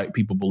what black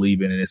people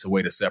believe in, and it's a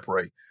way to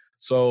separate.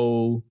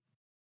 So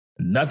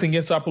nothing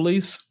against our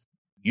police.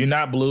 You're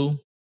not blue.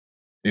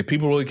 If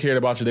people really cared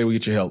about you, they would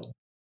get your help.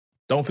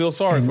 Don't feel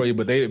sorry for you,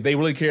 but if they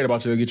really cared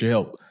about you, they'll get your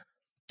help.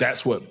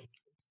 That's what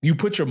you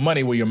put your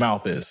money where your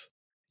mouth is.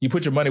 You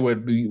put your money where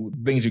the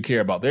things you care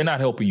about. They're not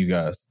helping you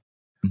guys.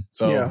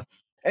 So yeah,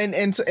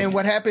 and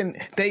what happened?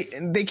 They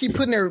keep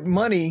putting their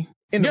money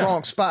in the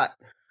wrong spot.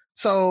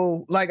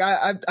 So like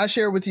I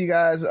shared with you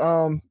guys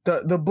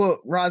the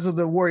book Rise of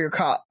the Warrior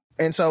Cop.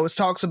 And so it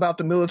talks about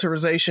the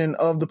militarization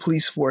of the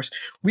police force.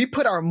 We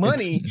put our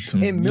money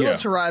in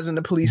militarizing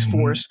the police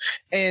force.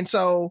 And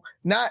so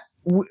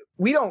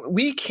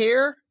we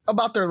care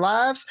about their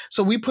lives.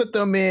 So we put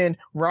them in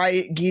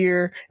riot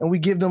gear and we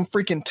give them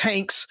freaking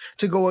tanks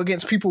to go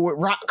against people with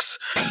rocks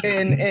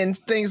and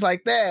things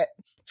like that.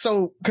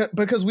 So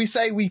because we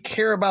say we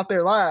care about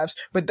their lives,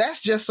 but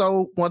that's just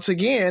so, once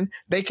again,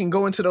 they can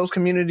go into those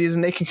communities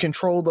and they can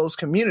control those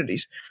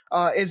communities.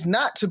 It's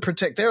not to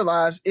protect their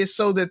lives. It's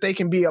so that they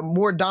can be a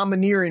more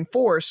domineering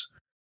force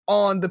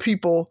on the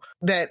people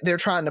that they're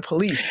trying to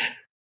police.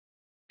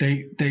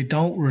 They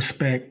don't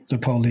respect the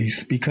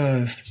police,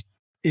 because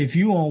if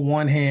you on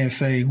one hand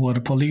say, well, the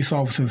police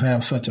officers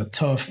have such a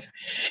tough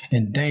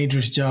and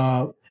dangerous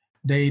job,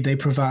 they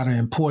provide an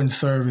important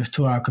service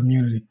to our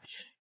community.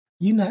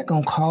 You're not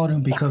going to call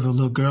them because a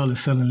little girl is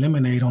selling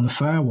lemonade on the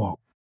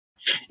sidewalk.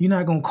 You're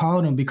not going to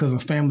call them because a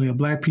family of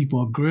black people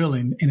are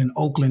grilling in an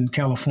Oakland,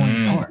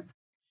 California park.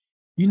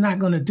 You're not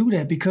going to do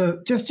that,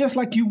 because just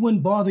like you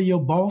wouldn't bother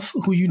your boss,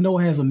 who you know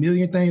has a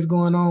million things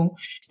going on,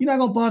 you're not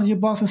going to bother your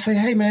boss and say,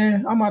 hey,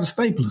 man, I'm out of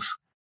staplers.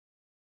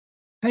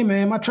 Hey,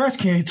 man, my trash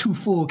can too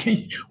full.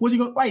 What you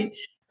going to, like,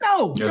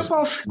 no. Yes, your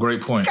boss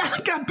great point.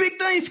 Got big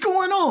things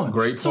going on.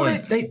 Great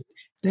point. So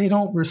they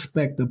don't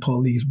respect the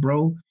police,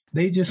 bro.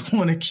 They just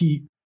want to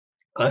keep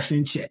us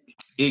in check.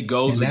 It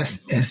goes. And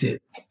that's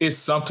it. It's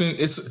something.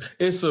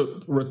 It's a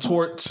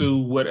retort to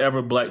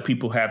whatever black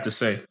people have to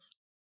say.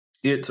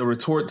 It's a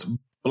retort to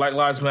Black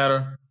Lives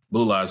Matter,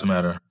 Blue Lives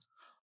Matter,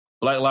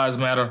 Black Lives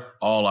Matter,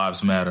 all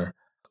lives matter.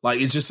 Like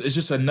it's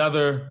just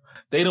another.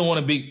 They don't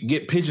want to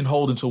get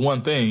pigeonholed into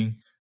one thing,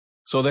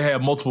 so they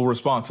have multiple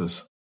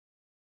responses.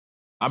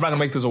 I'm not gonna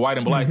make this a white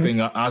and black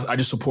thing. I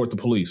just support the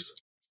police.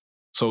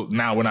 So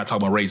now we're not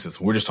talking about racism.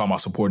 We're just talking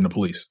about supporting the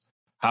police.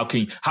 How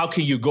can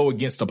you go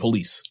against the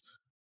police?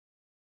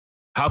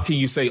 How can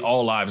you say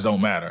all lives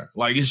don't matter?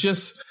 Like, it's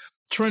just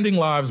trending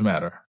lives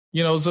matter.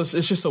 You know,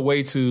 it's just a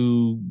way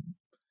to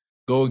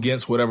go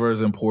against whatever is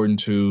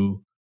important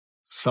to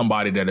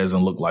somebody that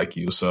doesn't look like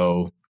you.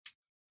 So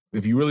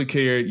if you really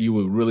cared, you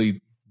would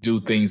really do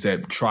things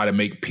that try to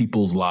make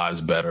people's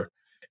lives better.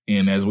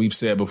 And as we've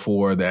said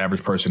before, the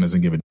average person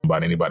isn't giving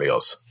about anybody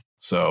else.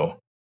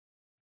 So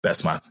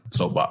that's my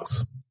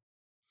soapbox.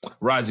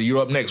 Risey,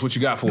 you're up next. What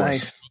you got for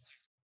us?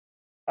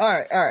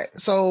 All right.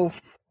 So,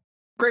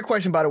 great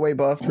question, by the way,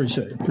 Buff.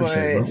 Appreciate it,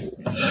 bro.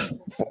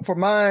 For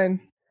mine,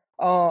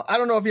 I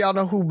don't know if y'all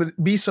know who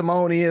B.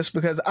 Simone is,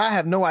 because I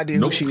have no idea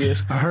who she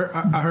is. I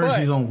heard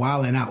she's on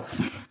Wildin' Out.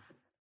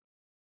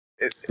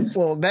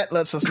 Well, that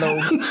lets us know,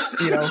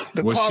 you know.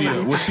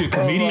 Was she a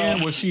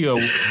comedian? Was she a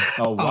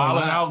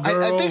Wildin' Out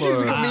girl? I think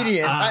she's a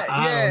comedian.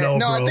 I don't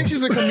know, bro. I think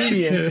she's a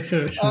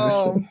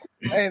comedian.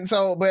 And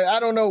so, but I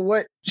don't know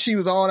what she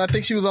was on. I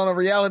think she was on a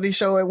reality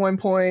show at one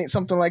point,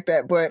 something like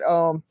that. But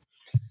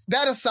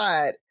that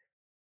aside,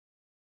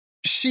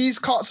 she's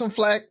caught some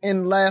flack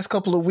in the last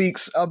couple of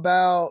weeks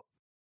about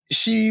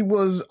she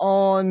was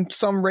on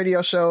some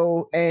radio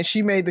show and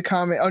she made the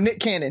comment, or Nick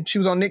Cannon. She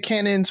was on Nick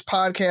Cannon's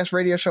podcast,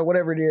 radio show,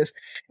 whatever it is.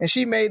 And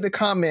she made the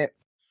comment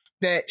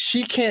that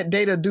she can't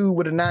date a dude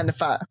with a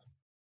 9-to-5.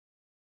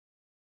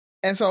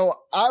 And so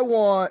I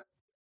want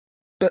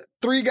the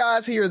 3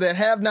 guys here that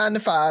have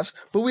 9-to-5s,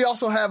 but we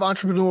also have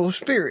entrepreneurial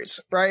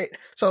spirits, right?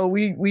 So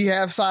we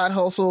have side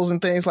hustles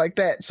and things like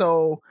that.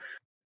 So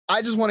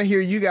I just want to hear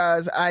you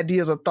guys'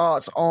 ideas or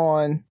thoughts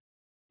on,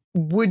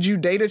 would you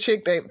date a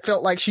chick that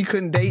felt like she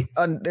couldn't date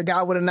a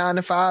guy with a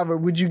 9-to-5, or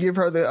would you give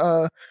her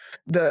the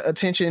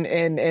attention?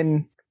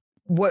 And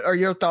what are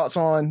your thoughts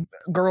on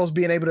girls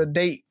being able to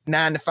date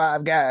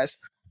 9-to-5 guys?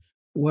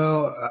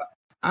 Well,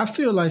 I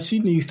feel like she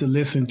needs to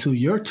listen to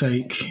your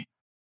take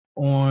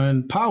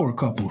on power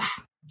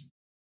couples,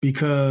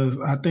 because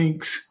I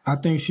think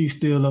she's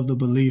still of the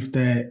belief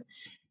that,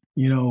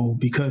 you know,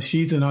 because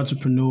she's an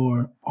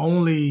entrepreneur,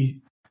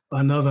 only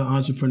another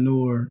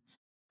entrepreneur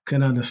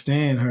can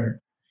understand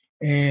her.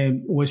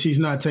 And what she's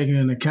not taking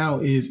into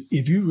account is,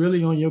 if you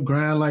really on your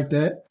grind like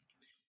that,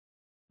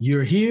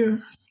 you're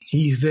here,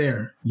 he's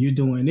there. You're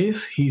doing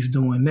this, he's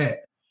doing that.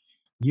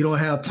 You don't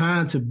have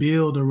time to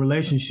build a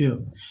relationship.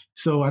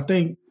 So I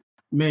think,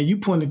 man, you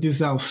pointed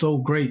this out so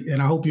great,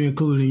 and I hope you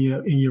included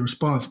in your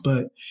response.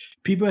 But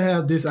people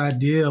have this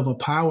idea of a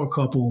power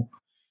couple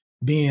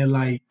being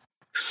like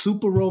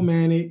super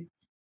romantic,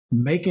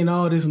 making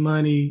all this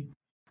money,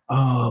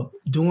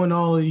 doing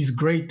all of these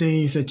great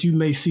things that you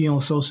may see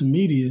on social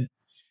media.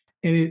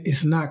 And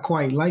it's not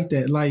quite like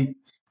that. Like,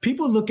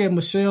 people look at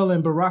Michelle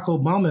and Barack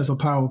Obama as a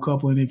power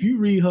couple. And if you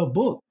read her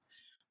book,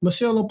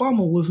 Michelle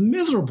Obama was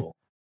miserable.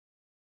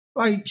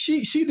 Like,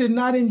 she did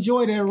not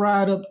enjoy that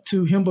ride up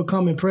to him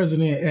becoming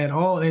president at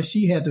all. And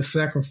she had to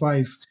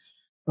sacrifice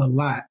a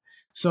lot.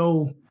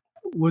 So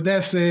with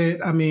that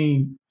said, I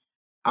mean,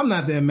 I'm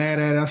not that mad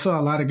at it. I saw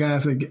a lot of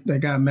guys that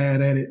got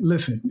mad at it.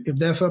 Listen, if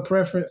that's her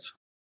preference,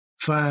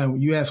 fine.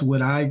 You ask,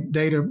 would I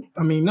date her?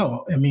 I mean,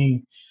 no. I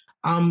mean,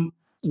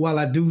 while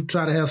I do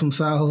try to have some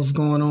side hustles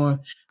going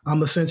on,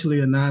 I'm essentially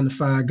a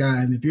 9-to-5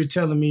 guy. And if you're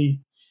telling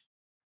me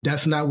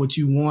that's not what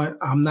you want,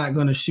 I'm not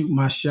going to shoot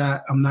my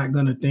shot. I'm not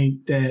going to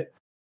think that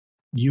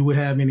you would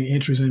have any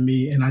interest in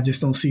me. And I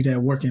just don't see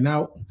that working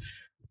out.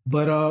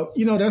 But,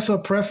 that's a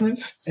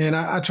preference. And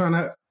I try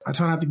not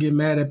to get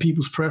mad at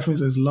people's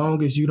preference as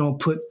long as you don't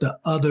put the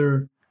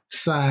other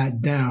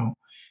side down.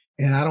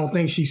 And I don't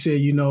think she said,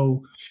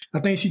 I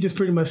think she just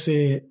pretty much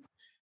said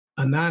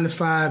a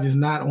 9-to-5 is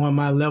not on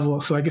my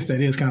level. So I guess that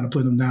is kind of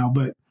putting them down.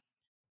 But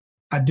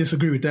I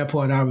disagree with that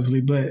part,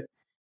 obviously. But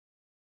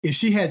if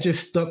she had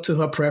just stuck to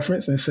her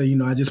preference and say,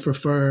 I just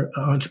prefer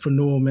an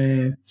entrepreneurial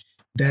man,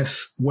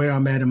 that's where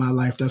I'm at in my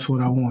life. That's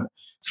what I want.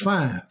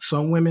 Fine.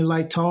 Some women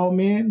like tall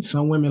men.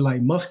 Some women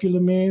like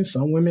muscular men.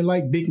 Some women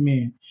like big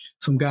men.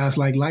 Some guys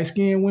like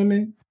light-skinned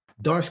women,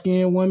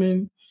 dark-skinned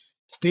women,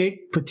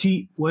 thick,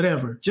 petite,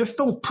 whatever. Just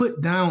don't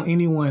put down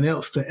anyone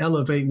else to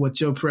elevate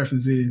what your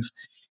preference is.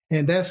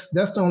 And that's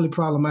the only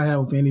problem I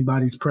have with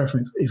anybody's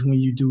preference is when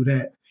you do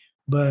that.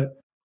 But,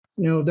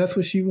 that's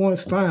what she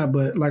wants, fine.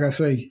 But like I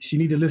say, she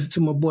need to listen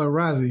to my boy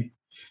Rozzy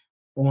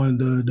on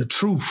the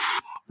truth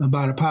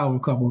about a power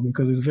couple,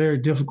 because it's very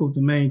difficult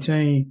to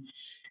maintain.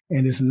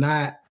 And it's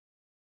not,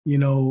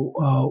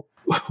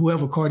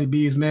 whoever Cardi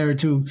B is married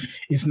to,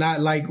 it's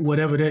not like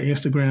whatever their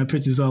Instagram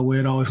pictures are where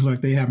it always looks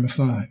like they having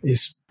fun.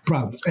 It's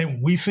problems.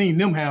 And we've seen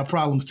them have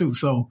problems too.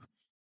 So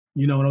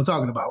you know what I'm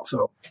talking about.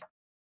 So.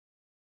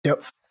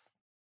 Yep.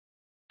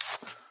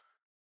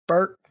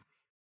 Bert?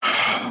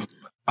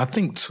 I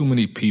think too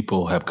many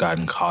people have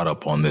gotten caught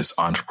up on this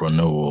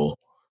entrepreneurial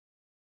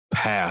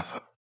path.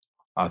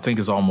 I think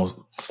it's almost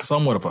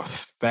somewhat of a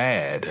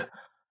fad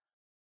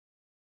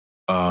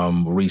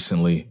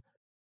recently.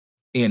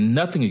 And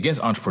nothing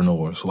against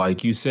entrepreneurs.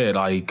 Like you said,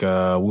 we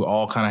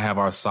all kind of have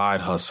our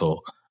side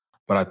hustle.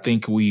 But I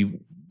think we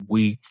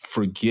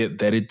forget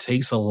that it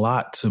takes a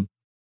lot to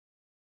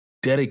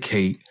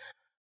dedicate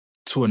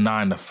to a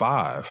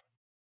 9-to-5.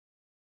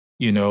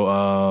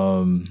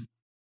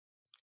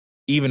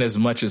 Even as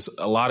much as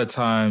a lot of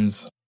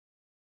times,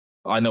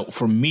 I know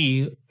for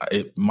me,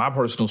 my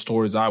personal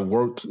story is I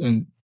worked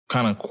in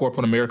kind of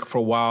corporate America for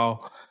a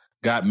while,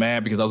 got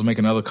mad because I was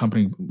making another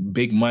company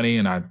big money,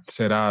 and I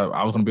said I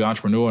was going to be an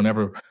entrepreneur and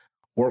never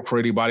work for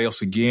anybody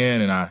else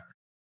again. And I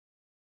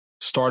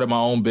started my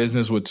own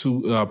business with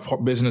two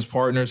business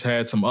partners,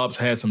 had some ups,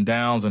 had some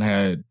downs, and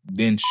had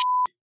then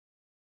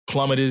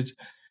plummeted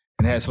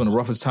and had some of the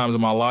roughest times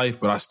of my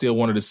life, but I still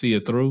wanted to see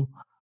it through.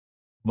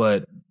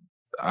 But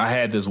I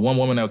had this one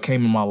woman that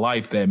came in my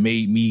life that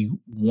made me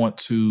want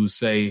to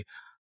say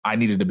I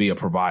needed to be a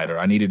provider.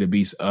 I needed to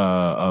be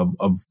a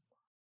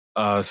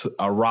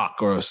rock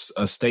or a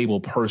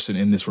stable person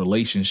in this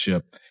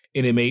relationship.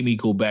 And it made me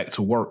go back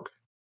to work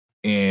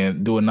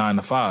and do a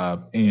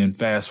 9-to-5. And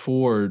fast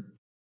forward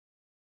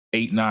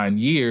 8-9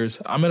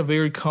 years, I'm in a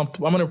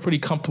pretty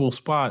comfortable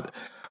spot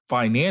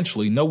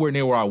financially, nowhere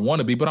near where I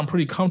want to be, but I'm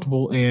pretty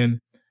comfortable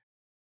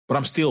but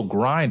I'm still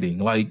grinding.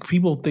 Like,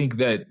 people think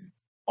that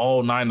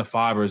all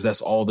 9-to-5ers,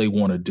 that's all they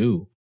want to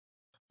do.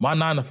 My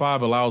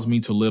 9-to-5 allows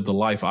me to live the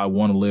life I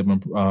want to live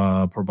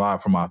and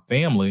provide for my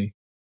family.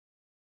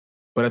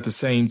 But at the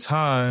same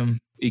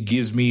time, it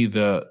gives me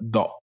the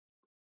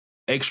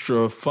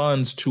extra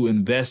funds to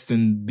invest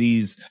in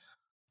these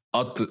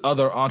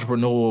other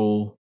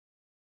entrepreneurial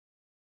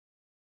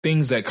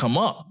things that come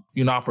up,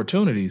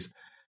 opportunities.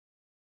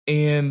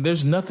 And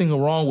there's nothing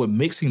wrong with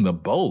mixing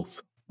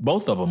both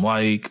of them.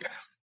 Like,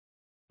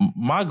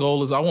 my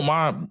goal is I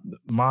want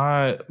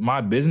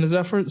my business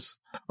efforts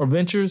or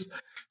ventures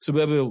to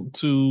be able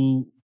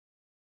to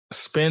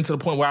spend to the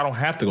point where I don't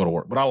have to go to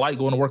work. But I like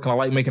going to work, and I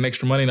like making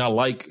extra money, and I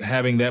like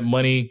having that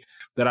money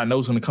that I know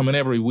is going to come in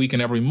every week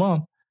and every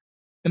month.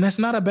 And that's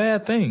not a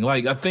bad thing.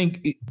 Like,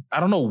 I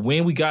don't know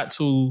when we got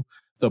to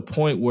the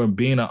point where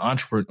being an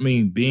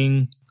entrepreneur,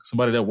 being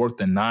somebody that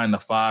worked a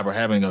 9-to-5 or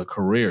having a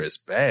career is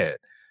bad.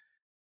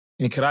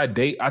 And could I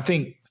date? I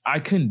think I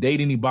couldn't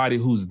date anybody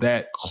who's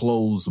that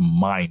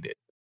close-minded.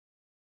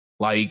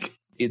 Like,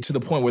 to the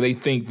point where they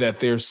think that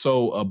they're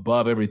so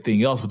above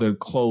everything else, but they're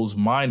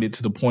closed-minded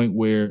to the point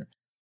where,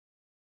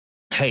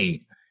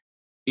 hey,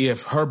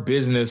 if her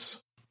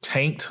business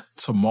tanked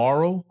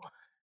tomorrow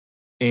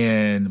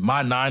and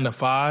my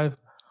 9-to-5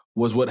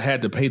 was what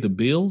had to pay the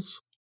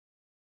bills,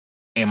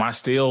 am I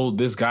still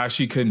this guy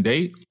she couldn't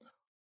date?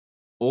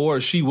 Or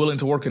is she willing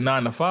to work a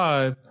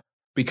 9-to-5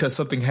 because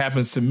something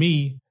happens to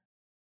me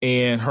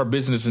and her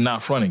business is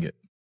not fronting it?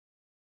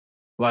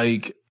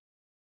 Like,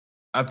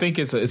 I think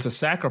it's a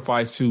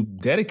sacrifice to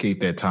dedicate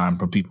that time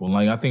for people.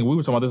 Like, I think we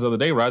were talking about this the other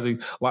day,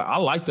 Rozzy. Like, I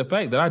like the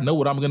fact that I know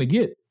what I'm going to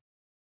get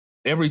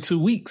every 2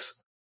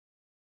 weeks.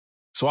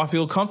 So I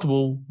feel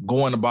comfortable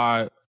going to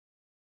buy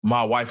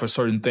my wife a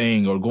certain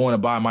thing, or going to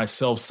buy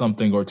myself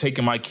something, or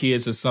taking my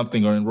kids to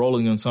something, or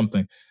enrolling in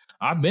something.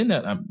 I've been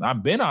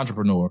an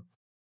entrepreneur,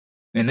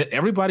 and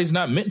everybody's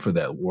not meant for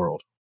that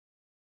world.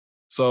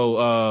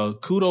 So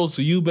kudos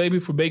to you, baby,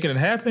 for making it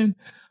happen.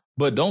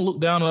 But don't look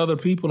down on other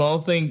people. I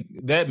don't think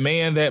that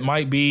man that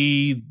might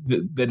be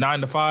the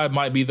 9-to-5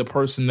 might be the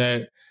person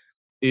that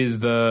is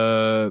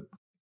the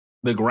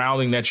the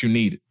grounding that you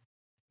need.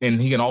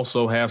 And he can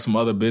also have some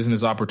other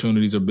business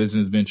opportunities or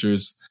business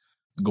ventures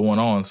going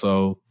on.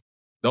 So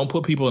don't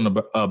put people in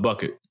a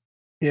bucket.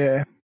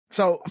 Yeah.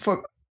 So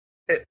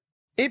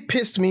it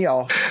pissed me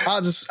off.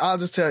 I'll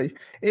just tell you,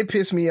 it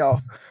pissed me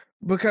off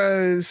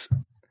because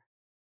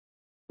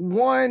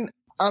one,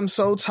 I'm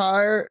so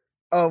tired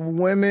of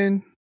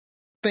women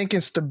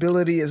thinking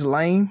stability is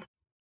lame.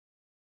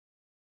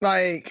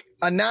 Like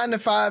a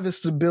 9-to-5 is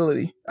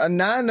stability. A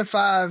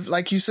 9-to-5,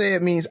 like you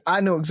said, means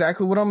I know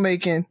exactly what I'm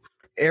making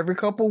every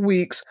couple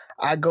weeks.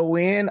 I go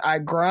in, I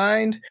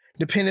grind,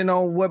 depending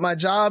on what my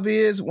job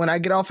is. When I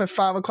get off at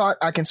 5 o'clock,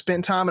 I can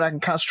spend time and I can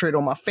concentrate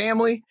on my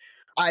family.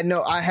 I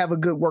know I have a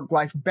good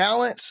work-life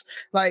balance.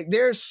 Like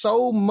there's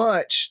so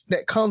much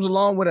that comes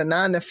along with a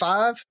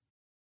 9-to-5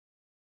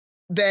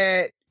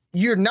 that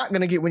you're not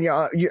going to get when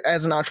you're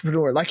as an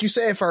entrepreneur. Like you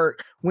said,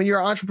 when you're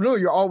an entrepreneur,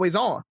 you're always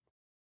on.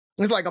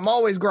 It's like I'm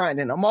always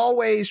grinding. I'm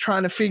always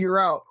trying to figure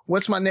out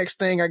what's my next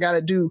thing I got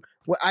to do.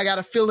 I got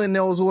to fill in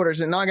those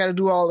orders and I got to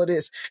do all of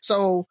this.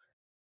 So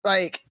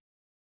like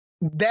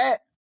that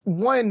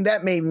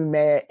made me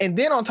mad. And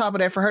then on top of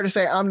that, for her to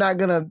say, I'm not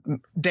going to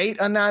date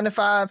a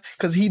 9-to-5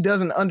 because he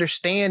doesn't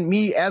understand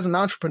me as an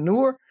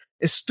entrepreneur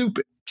is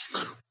stupid.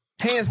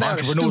 Hands down.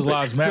 Entrepreneurs'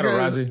 lives matter,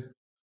 Razi.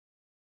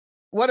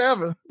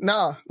 Whatever.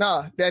 Nah.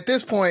 At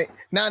this point,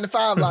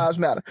 9-to-5 lives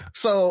matter.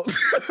 So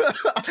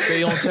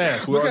stay on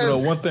task. We're arguing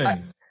about one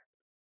thing.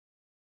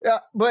 Yeah,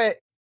 but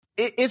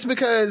it's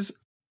because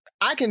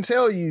I can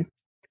tell you,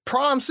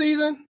 prom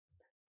season,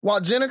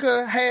 while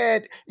Jenica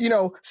had,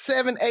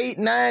 7, 8,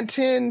 9,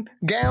 10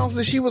 gowns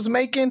that she was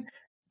making,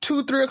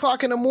 2, 3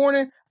 o'clock in the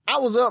morning, I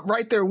was up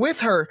right there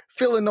with her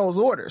filling those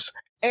orders.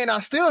 And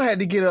I still had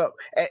to get up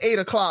at 8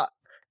 o'clock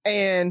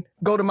and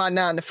go to my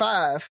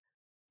 9-to-5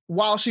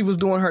 while she was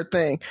doing her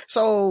thing.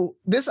 So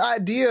this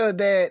idea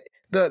that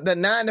the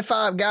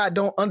 9-to-5 guy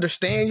don't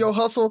understand your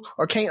hustle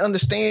or can't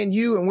understand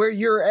you and where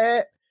you're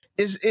at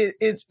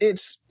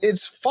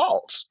it's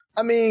false.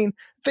 I mean,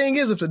 thing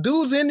is, if the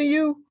dude's into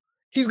you,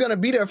 he's going to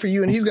be there for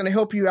you and he's going to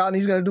help you out and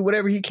he's going to do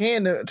whatever he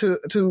can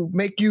to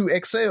make you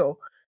excel.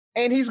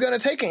 And he's going to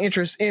take an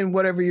interest in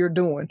whatever you're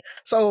doing.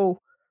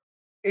 So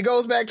it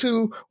goes back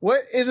to,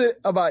 what is it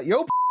about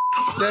your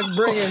that's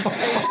bringing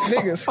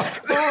niggas?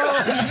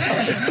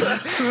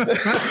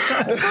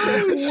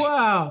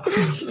 Wow.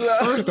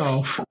 First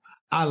off,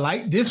 I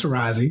like this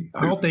Razi.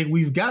 I don't think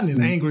we've gotten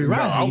an angry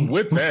Razi. No, I'm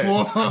with that.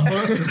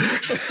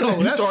 So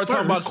you start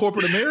talking about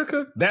corporate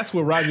America? That's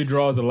where Razi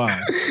draws the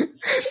line.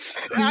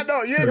 I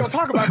know, you ain't going to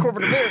talk about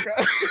corporate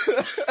America.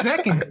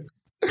 Second,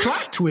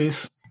 plot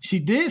twist. She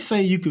did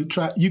say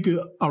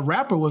a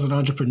rapper was an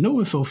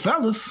entrepreneur. So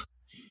fellas,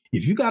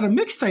 if you got a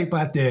mixtape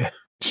out there,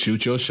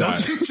 shoot your shot.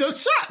 Shoot your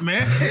shot,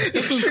 man.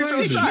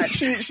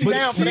 She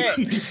down for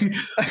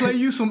that. Play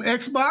you some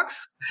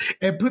Xbox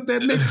and put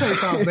that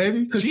mixtape out,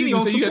 baby. Because she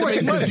gonna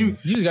support you.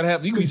 You just gotta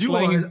have. You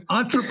are an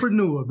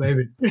entrepreneur,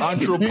 baby.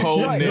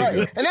 Entrepreneur, right.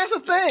 And that's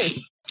the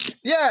thing.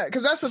 Yeah,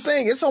 because that's the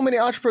thing. It's so many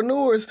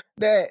entrepreneurs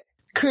that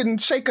couldn't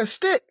shake a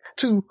stick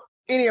to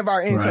any of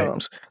our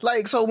incomes. Right.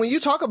 Like, so when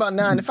you talk about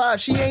 9-to-5,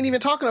 she ain't even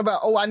talking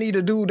about, I need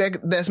a dude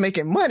that's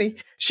making money.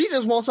 She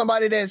just wants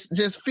somebody that's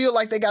just feel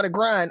like they got to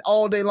grind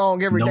all day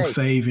long every day. No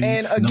savings,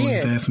 and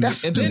again, no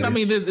investments. And then, I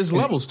mean, there's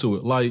levels to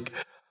it. Like,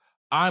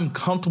 I'm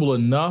comfortable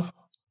enough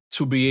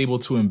to be able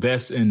to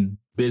invest in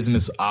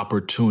business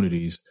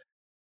opportunities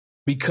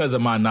because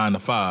of my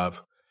 9-to-5.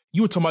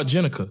 You were talking about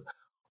Jenica.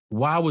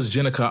 Why was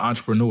Jenica an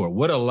entrepreneur?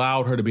 What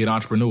allowed her to be an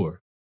entrepreneur?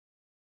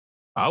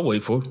 I'll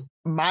wait for it.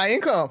 My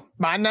income,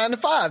 my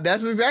 9-to-5.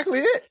 That's exactly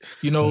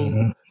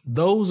it.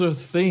 Those are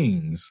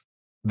things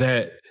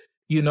that,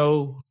 you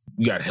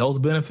got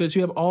health benefits.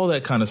 You have all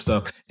that kind of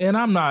stuff. And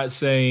I'm not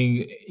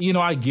saying,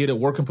 I get it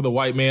working for the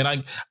white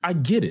man. I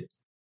get it.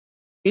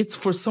 It's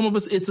for some of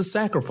us, it's a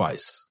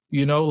sacrifice,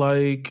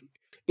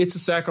 it's a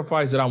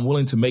sacrifice that I'm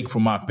willing to make for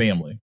my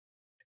family.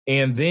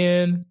 And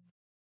then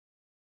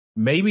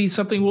maybe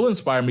something will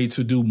inspire me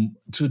to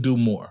do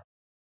more.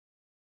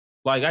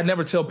 Like, I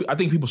never tell people, I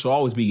think people should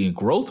always be in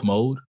growth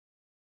mode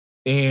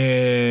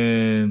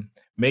and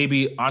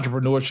maybe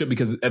entrepreneurship,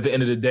 because at the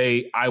end of the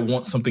day, I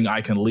want something I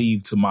can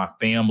leave to my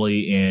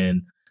family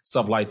and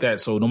stuff like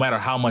that. So no matter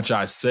how much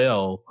I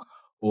sell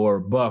or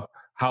buff,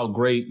 how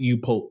great you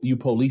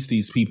police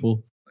these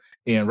people,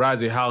 and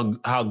Razi,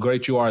 how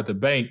great you are at the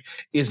bank,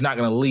 it's not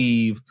going to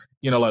leave,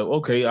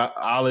 okay,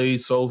 Ali,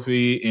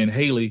 Sophie, and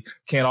Haley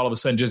can't all of a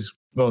sudden just,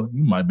 you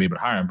might be able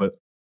to hire them, but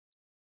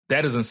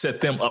that doesn't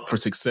set them up for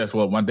success.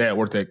 Well, my dad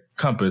worked at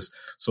Compass,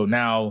 so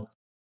now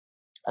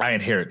I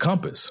inherit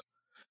Compass.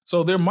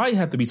 So there might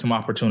have to be some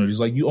opportunities,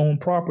 like you own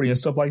property and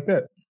stuff like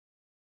that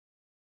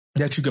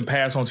you can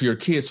pass on to your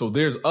kids. So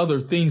there's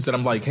other things that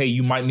I'm like, hey,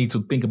 you might need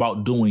to think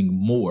about doing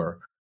more.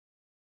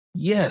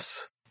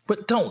 Yes,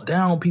 but don't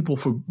down people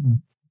for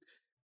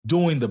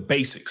doing the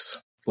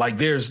basics. Like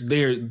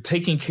they're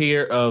taking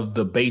care of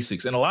the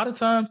basics. And a lot of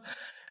times,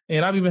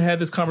 and I've even had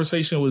this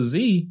conversation with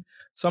Z,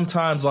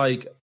 sometimes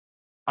like,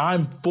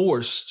 I'm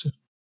forced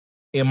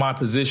in my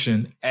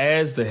position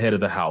as the head of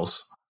the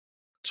house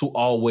to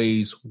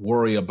always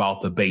worry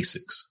about the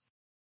basics.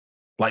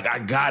 Like, I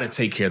got to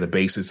take care of the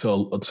basics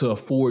to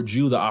afford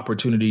you the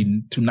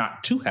opportunity to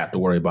not to have to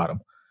worry about them,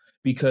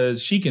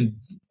 because she can.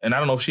 And I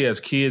don't know if she has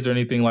kids or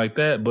anything like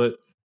that, but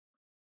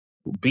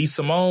B.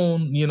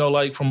 Simone,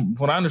 like from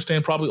what I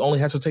understand, probably only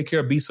has to take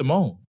care of B.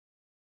 Simone.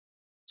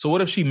 So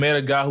what if she met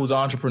a guy who's an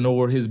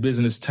entrepreneur, his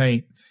business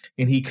tanked,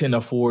 and he couldn't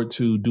afford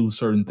to do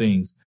certain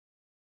things?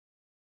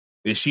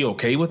 Is she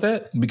okay with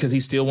that because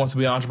he still wants to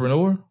be an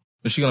entrepreneur?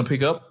 Is she gonna pick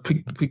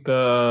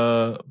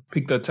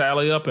the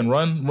tally up and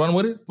run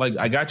with it? Like,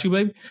 I got you,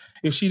 baby.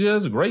 If she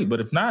does, great. But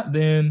if not,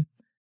 then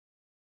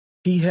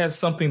he has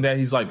something that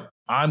he's like,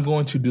 I'm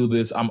going to do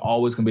this. I'm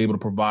always gonna be able to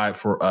provide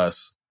for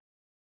us.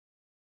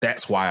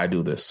 That's why I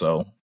do this.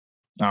 So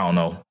I don't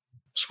know.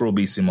 Screw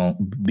B.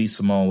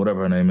 Simone,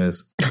 whatever her name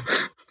is.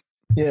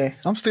 Yeah,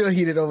 I'm still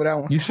heated over that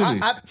one. You should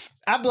be.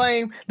 I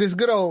blame this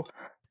good old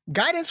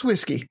Guidance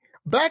whiskey,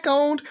 black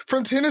owned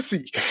from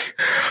Tennessee.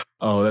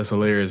 Oh, that's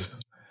hilarious.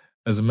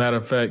 As a matter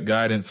of fact,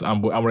 Guidance,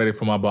 I'm ready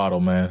for my bottle,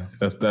 man.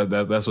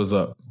 That's what's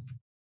up.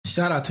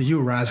 Shout out to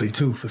you, Rozzy,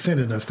 too, for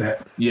sending us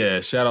that.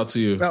 Yeah, shout out to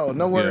you.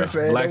 No worries,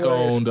 man. Black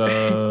owned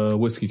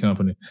whiskey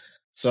company.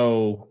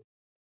 So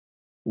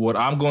what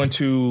I'm going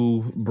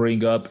to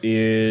bring up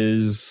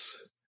is,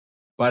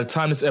 by the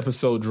time this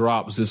episode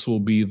drops, this will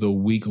be the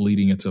week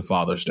leading into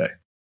Father's Day.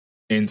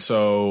 And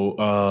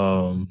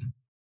so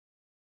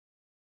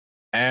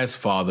as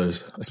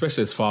fathers,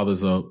 especially as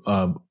fathers of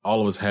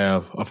all of us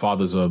have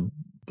fathers of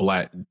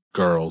Black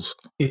girls.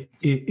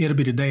 It'll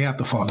be the day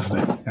after Father's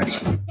Day,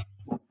 actually.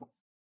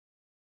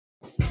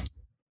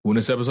 When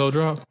this episode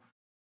drop?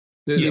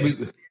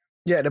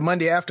 Yeah, the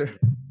Monday after.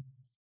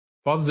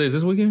 Father's Day is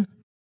this weekend?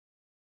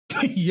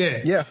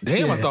 Yeah.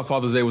 Damn, yeah. I thought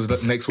Father's Day was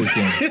next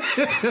weekend.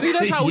 See,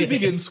 that's how we be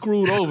getting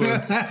screwed over.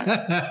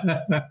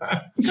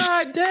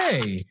 God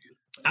dang.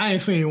 I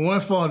ain't seen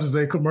one Father's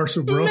Day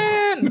commercial, bro.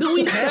 Man, do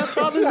we have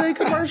Father's Day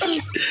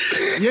commercials?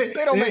 Yeah,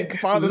 they don't make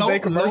Father's Day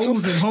commercials.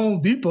 Lowe's and Home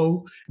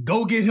Depot,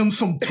 go get him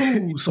some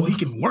tools so he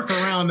can work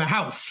around the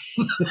house.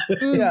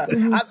 Yeah,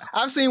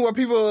 I've seen where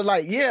people are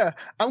like, yeah,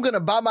 I'm going to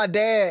buy my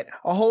dad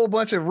a whole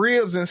bunch of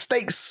ribs and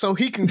steaks so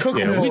he can cook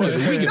them for us.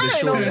 We can just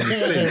short the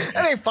steak.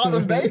 That ain't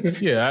Father's Day.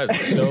 Yeah,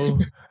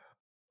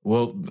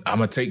 well, I'm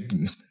going to take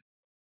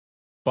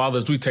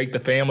fathers. We take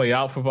the family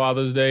out for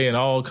Father's Day and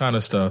all kind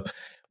of stuff.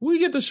 We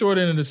get the short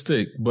end of the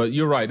stick, but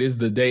you're right. It's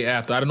the day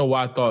after. I don't know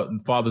why I thought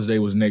Father's Day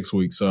was next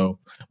week.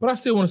 But I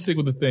still want to stick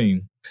with the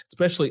theme,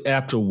 especially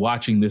after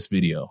watching this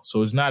video.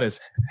 So it's not as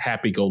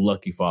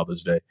happy-go-lucky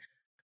Father's Day,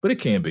 but it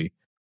can be.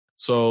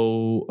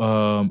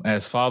 So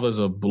as fathers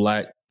of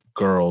Black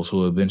girls who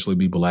will eventually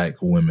be Black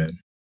women,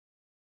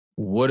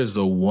 what is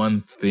the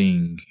one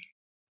thing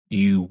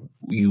you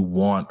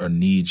want or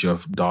need your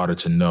daughter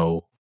to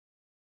know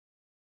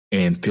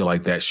and feel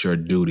like that's your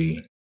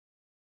duty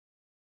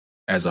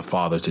as a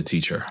father to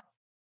teach her?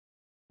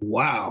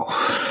 Wow.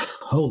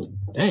 Holy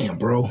damn,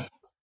 bro.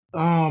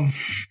 So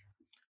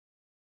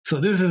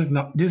this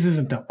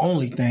isn't the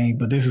only thing,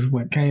 but this is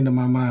what came to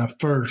my mind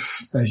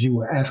first as you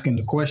were asking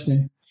the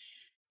question.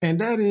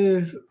 And that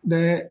is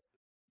that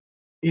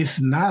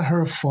it's not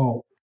her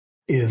fault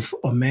if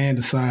a man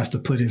decides to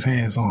put his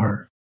hands on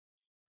her.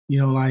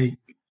 Like,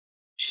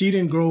 she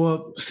didn't grow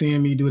up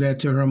seeing me do that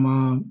to her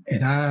mom,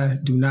 and I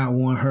do not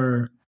want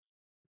her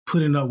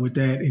putting up with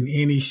that in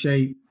any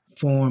shape,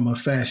 form, or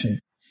fashion.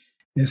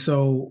 And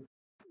so,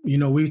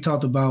 we've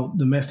talked about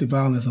domestic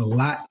violence a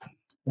lot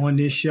on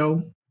this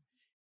show,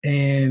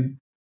 and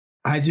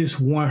I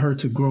just want her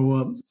to grow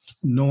up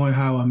knowing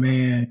how a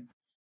man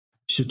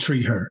should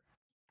treat her.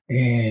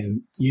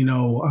 And,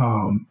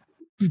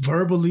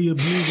 verbally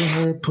abusing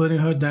her, putting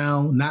her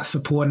down, not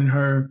supporting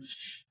her,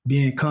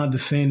 being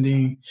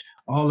condescending,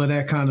 all of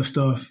that kind of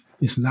stuff.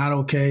 It's not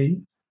okay.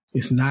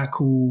 It's not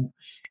cool.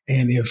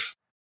 And if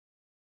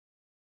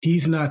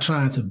he's not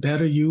trying to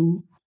better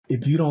you,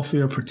 if you don't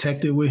feel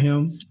protected with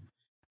him,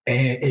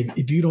 and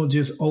if you don't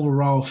just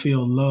overall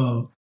feel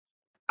love,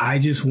 I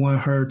just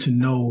want her to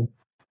know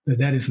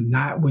that is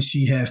not what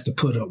she has to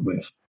put up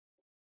with.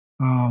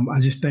 I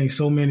just think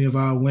so many of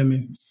our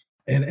women,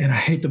 and I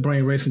hate to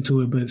bring race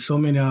into it, but so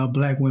many of our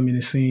Black women,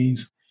 it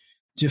seems,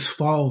 just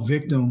fall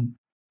victim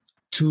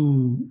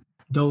to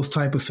those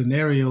type of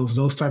scenarios,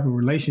 those type of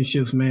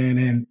relationships, man.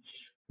 And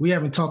we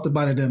haven't talked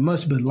about it that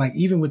much, but like,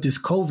 even with this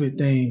COVID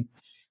thing,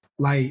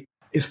 like,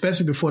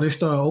 especially before they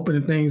start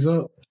opening things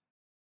up,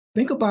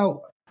 think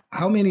about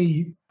how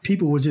many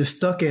people were just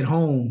stuck at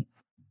home,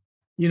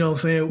 what I'm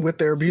saying? With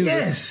their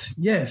abuser.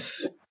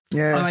 Yes.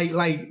 Yeah.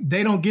 Like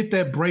they don't get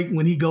that break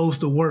when he goes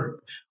to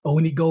work or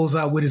when he goes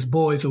out with his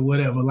boys or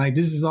whatever. Like,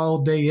 this is all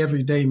day,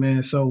 every day,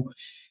 man. So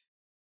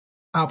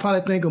I'll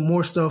probably think of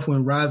more stuff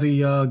when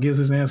Rozzy gives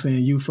his answer and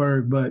you,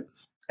 Ferg. But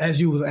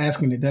as you was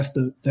asking it, that's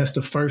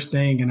the first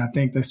thing. And I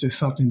think that's just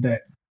something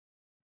that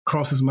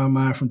crosses my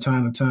mind from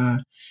time to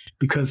time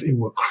because it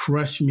will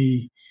crush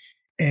me.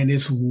 And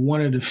it's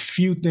one of the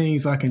few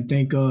things I can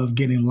think of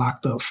getting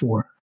locked up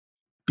for.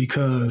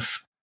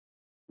 Because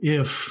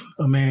if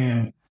a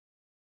man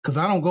because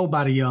I don't go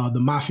by the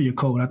mafia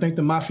code. I think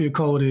the mafia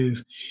code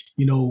is,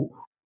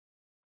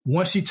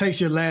 once she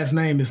takes your last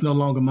name, it's no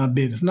longer my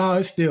business. No,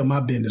 it's still my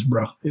business,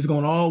 bro. It's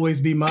going to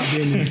always be my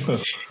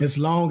business as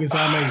long as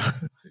I'm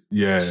able.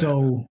 Yeah.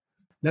 So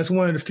that's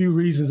one of the few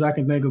reasons I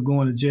can think of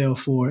going to jail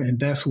for, and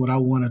that's what I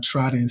want to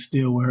try to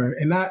instill with her.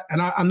 And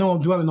I know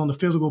I'm dwelling on the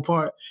physical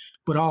part,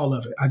 but all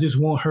of it. I just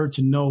want her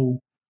to know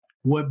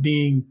what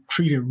being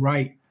treated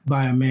right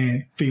by a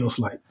man feels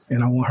like,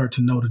 and I want her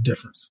to know the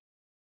difference.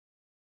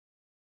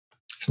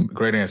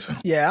 Great answer.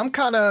 Yeah, I'm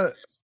kind of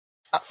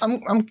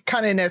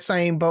in that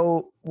same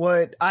boat.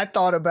 What I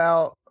thought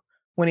about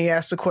when he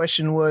asked the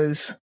question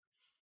was,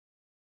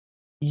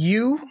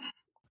 you,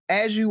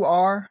 as you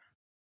are,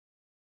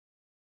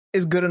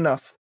 is good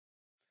enough.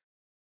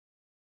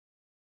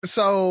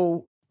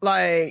 So,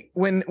 like,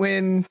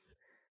 when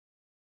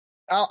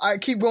I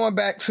keep going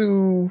back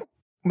to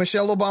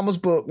Michelle Obama's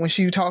book, when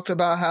she talked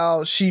about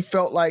how she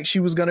felt like she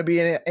was going to be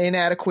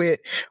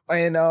inadequate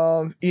and,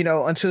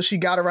 until she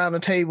got around the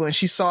table and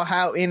she saw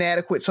how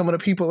inadequate some of the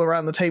people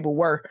around the table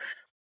were.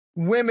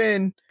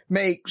 Women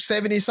make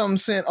 70 something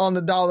cent on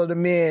the dollar to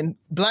men.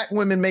 Black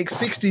women make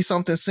 60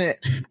 something cent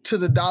to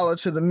the dollar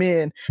to the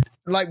men.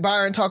 Like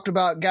Byron talked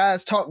about,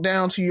 guys talk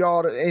down to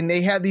y'all and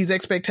they have these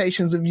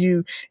expectations of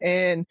you.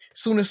 And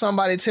soon as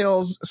somebody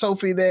tells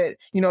Sophie that,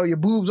 your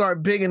boobs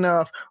aren't big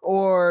enough,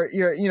 or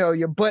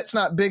your butt's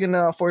not big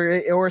enough, or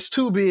it's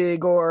too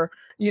big, or,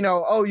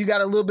 oh, you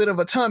got a little bit of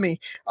a tummy,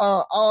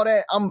 all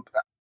that.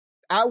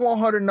 I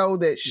want her to know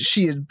that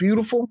she is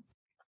beautiful.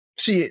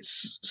 She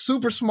is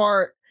super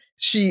smart.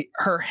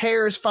 Her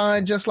hair is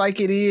fine just like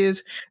it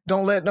is.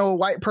 Don't let no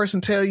white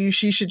person tell you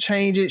she should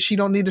change it. She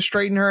don't need to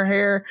straighten her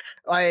hair.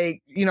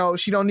 Like,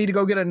 she don't need to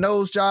go get a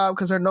nose job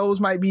because her nose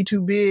might be too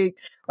big.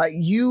 Like,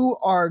 you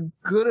are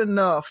good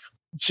enough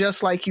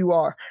just like you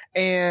are.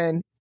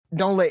 And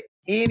don't let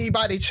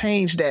anybody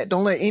change that.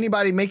 Don't let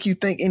anybody make you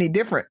think any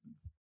different.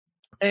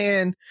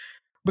 And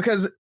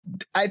because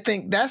I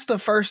think that's the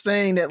first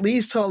thing that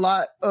leads to a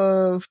lot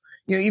of,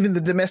 even the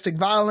domestic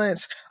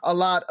violence, a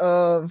lot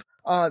of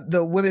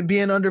the women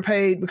being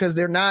underpaid because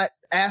they're not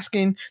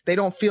asking. They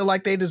don't feel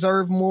like they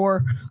deserve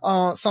more.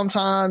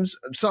 Sometimes,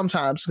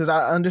 because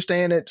I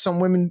understand that some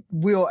women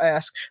will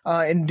ask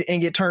and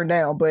get turned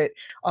down. But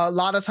a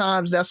lot of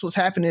times that's what's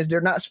happening is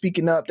they're not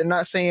speaking up. They're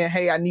not saying,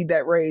 hey, I need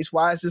that raise.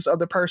 Why is this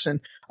other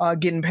person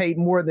getting paid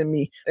more than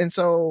me? And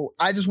so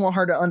I just want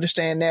her to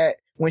understand that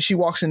when she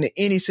walks into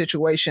any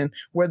situation,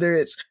 whether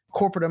it's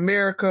corporate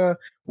America,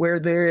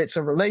 whether it's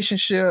a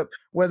relationship,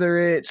 whether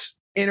it's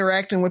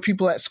interacting with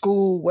people at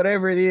school,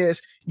 whatever it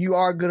is, you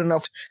are good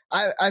enough.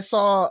 I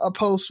saw a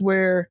post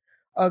where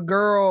a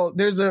girl,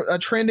 there's a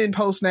trending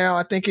post now.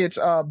 I think it's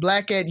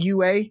Black at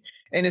UA,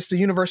 and it's the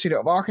University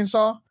of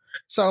Arkansas.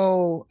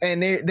 So,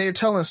 and they're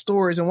telling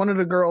stories. And one of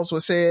the girls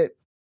was said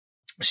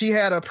she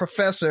had a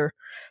professor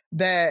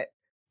that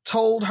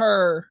told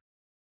her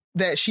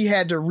that she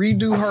had to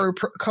redo her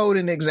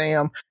coding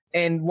exam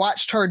and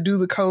watched her do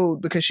the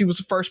code because she was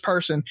the first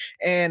person,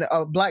 and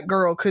a black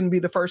girl couldn't be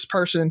the first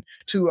person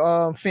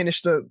to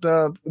finish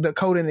the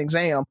coding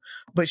exam.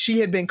 But she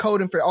had been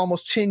coding for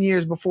almost 10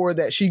 years before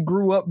that. She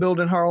grew up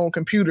building her own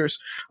computers.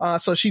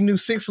 So she knew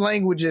 6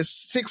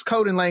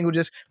 coding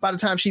languages by the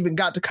time she even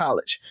got to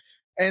college.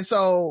 And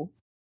so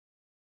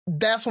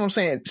that's what I'm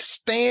saying.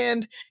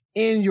 Stand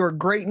in your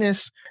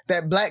greatness,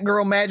 that black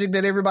girl magic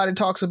that everybody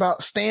talks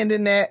about. Stand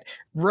in that,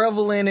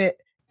 revel in it,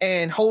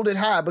 and hold it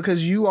high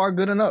because you are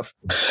good enough.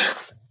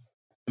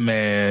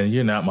 Man,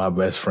 you're not my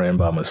best friend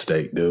by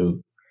mistake,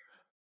 dude.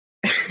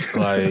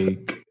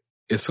 Like,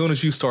 as soon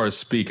as you started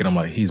speaking, I'm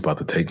like, he's about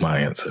to take my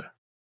answer.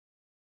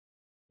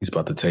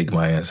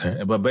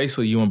 But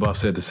basically, you and Buff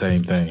said the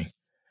same thing.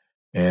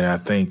 And I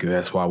think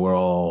that's why we're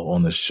all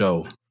on the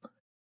show.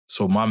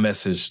 So my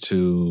message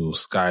to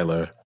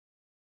Skylar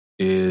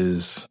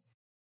is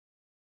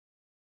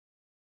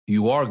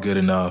you are good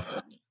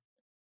enough.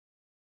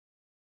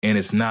 And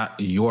it's not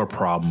your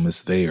problem,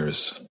 it's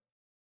theirs.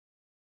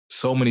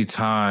 So many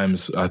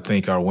times, I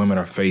think our women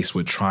are faced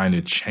with trying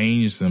to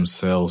change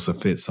themselves to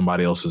fit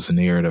somebody else's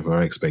narrative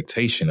or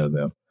expectation of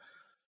them.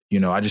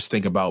 I just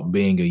think about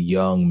being a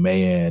young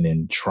man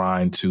and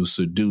trying to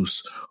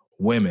seduce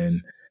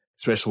women,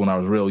 especially when I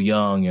was real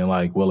young, and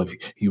like, well, if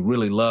you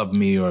really love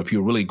me or if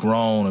you're really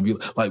grown,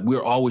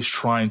 we're always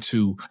trying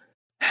to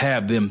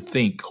have them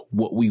think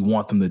what we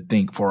want them to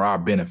think for our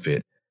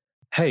benefit.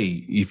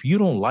 Hey, if you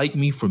don't like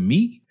me for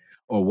me,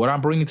 or what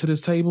I'm bringing to this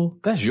table,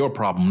 that's your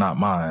problem, not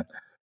mine.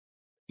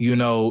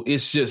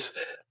 It's just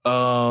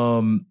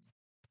the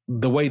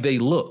way they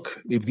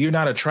look. If you're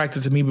not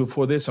attracted to me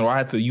before this,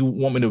 or you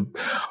want me to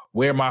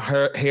wear my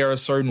hair a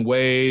certain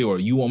way, or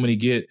you want me to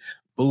get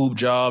boob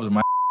jobs, or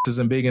my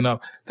isn't big enough,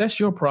 that's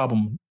your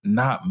problem,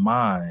 not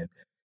mine.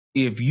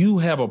 If you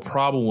have a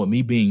problem with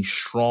me being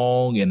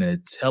strong and an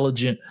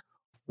intelligent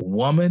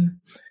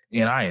woman,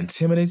 and I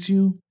intimidate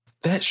you,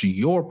 that's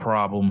your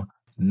problem,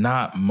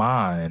 not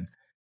mine.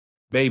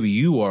 Baby,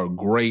 you are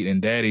great,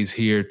 and daddy's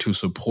here to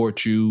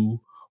support you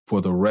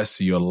for the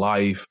rest of your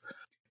life.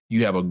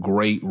 you have a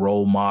great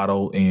role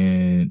model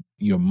in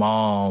your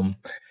mom,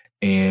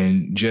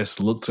 and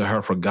just look to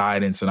her for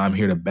guidance. And I'm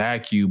here to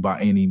back you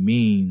by any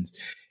means.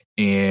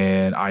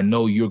 And I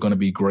know you're going to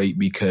be great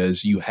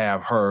because you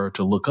have her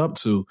to look up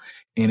to.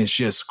 And it's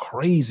just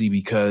crazy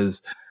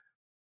because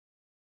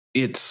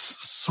it's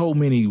so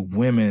many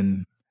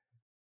women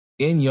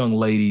and young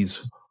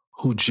ladies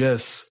who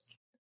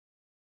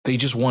they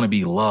just want to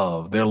be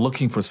loved. They're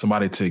looking for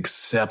somebody to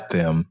accept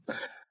them.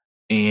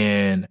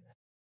 And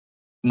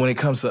when it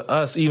comes to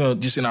us, even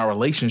just in our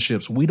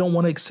relationships, we don't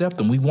want to accept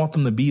them. We want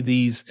them to be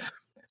these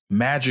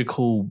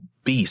magical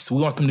beasts.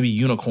 We want them to be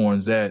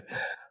unicorns that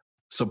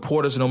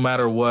support us no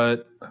matter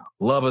what,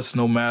 love us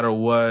no matter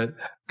what,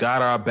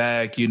 got our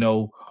back,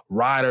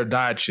 ride or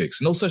die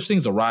chicks. No such thing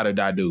as a ride or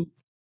die dude.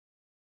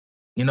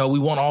 We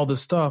want all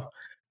this stuff.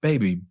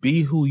 Baby,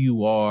 be who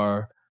you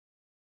are.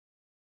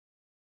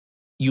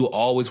 You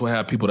always will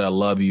have people that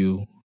love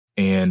you.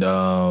 And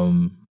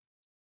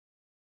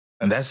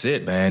that's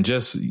it, man.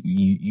 Just,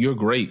 you're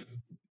great,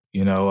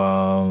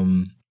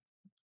 and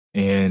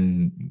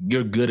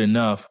you're good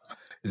enough.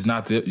 It's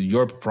not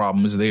your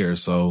problem, it's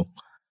theirs. So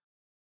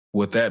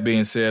with that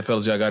being said,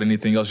 fellas, y'all got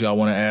anything else y'all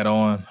want to add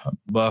on?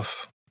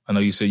 Buff, I know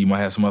you said you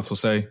might have something else to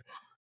say.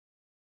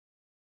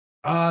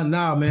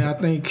 Nah, man. I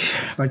think,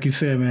 like you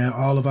said, man,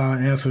 all of our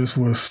answers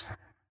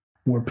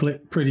were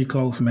pretty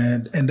close,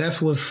 man. And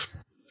that's what's,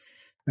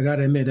 I got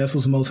to admit, that's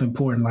what's most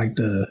important, like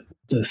the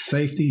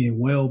safety and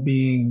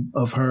well-being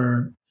of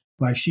her.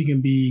 Like, she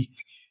can be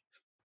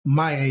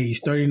my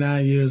age,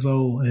 39 years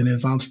old, and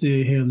if I'm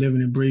still here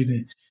living and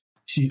breathing,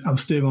 I'm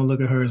still going to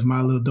look at her as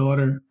my little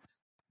daughter,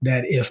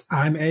 that if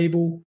I'm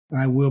able,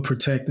 I will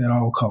protect at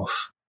all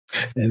costs.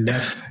 And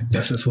that's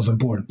just what's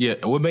important. Yeah,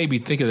 what made me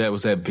think of that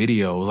was that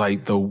video,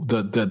 like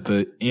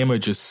the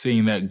image of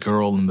seeing that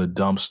girl in the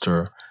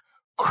dumpster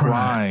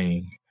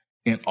crying.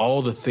 And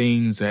all the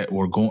things that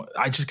were going,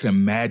 I just can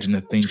imagine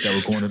the things that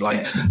were going to,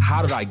 like,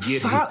 how did I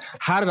get here?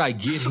 How did I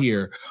get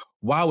here?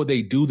 Why would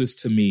they do this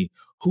to me?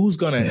 Who's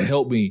going to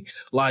help me?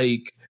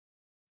 Like,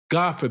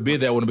 God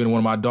forbid that would have been one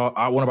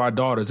of our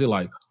daughters. They're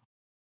like,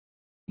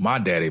 my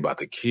daddy about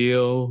to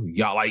kill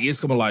y'all. Like,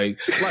 it's gonna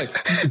like I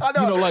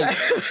know. Like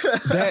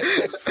that.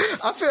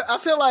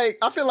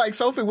 I feel like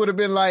Sophie would have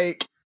been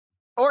like,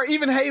 or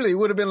even Haley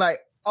would have been like,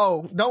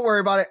 oh, don't worry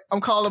about it. I'm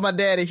calling my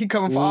daddy. He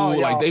coming for all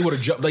y'all. Like, they would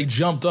have they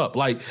jumped up.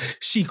 Like,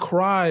 she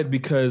cried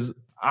because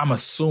I'm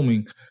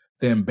assuming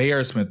the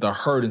embarrassment, the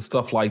hurt and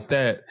stuff like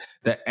that,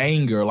 the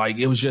anger, like,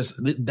 it was just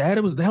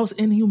that was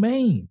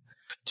inhumane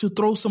to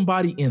throw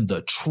somebody in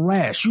the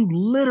trash. You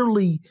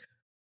literally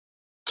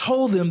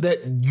told them that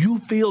you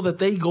feel that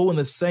they go in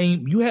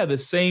you have the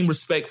same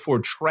respect for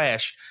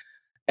trash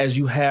as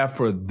you have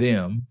for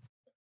them.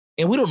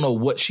 And we don't know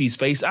what she's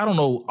faced. I don't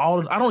know.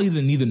 I don't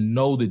even need to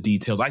know the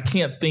details. I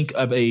can't think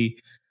of a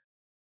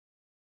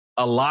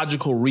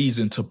logical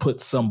reason to put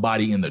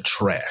somebody in the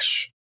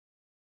trash.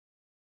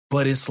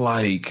 But it's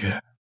like,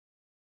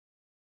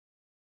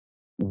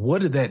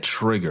 what did that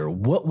trigger?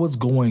 What was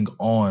going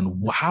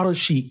on? How does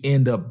she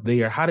end up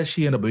there? How does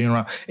she end up being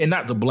around? And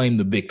not to blame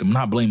the victim,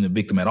 not blame the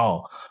victim at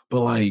all.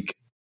 But, like,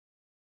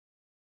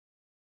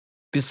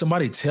 did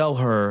somebody tell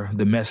her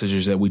the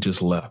messages that we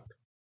just left?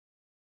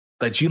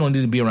 That you don't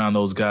need to be around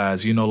those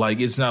guys,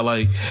 like, it's not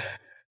like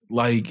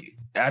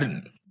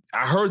I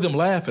heard them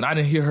laughing. I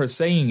didn't hear her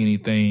saying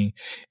anything.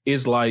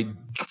 It's like,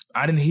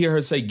 I didn't hear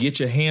her say, get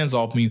your hands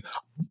off me.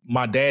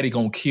 My daddy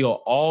gonna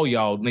kill all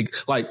y'all.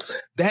 Like,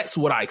 that's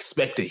what I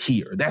expect to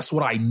hear. That's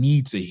what I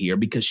need to hear,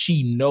 because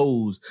she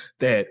knows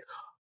that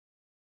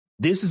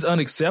this is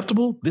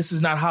unacceptable. This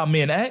is not how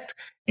men act,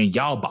 and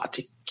y'all about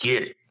to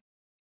get it.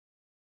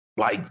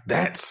 Like,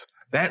 that's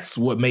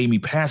what made me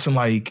passionate.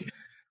 Like,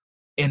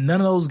 and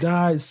none of those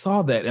guys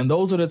saw that. And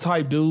those are the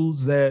type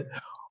dudes that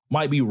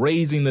might be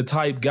raising the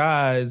type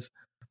guys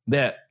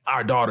that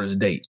our daughters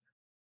date.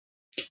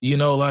 They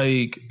look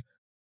like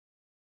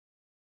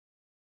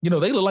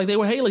they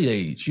were Haley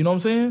age. You know what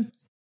I'm saying?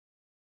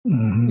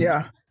 Mm-hmm.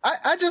 Yeah.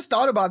 I just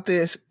thought about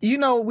this.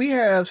 We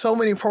have so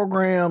many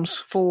programs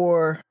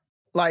for,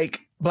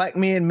 like, black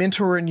men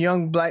mentoring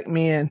young black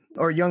men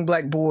or young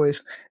black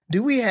boys.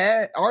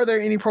 Are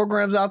there any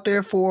programs out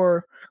there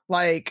for,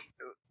 like,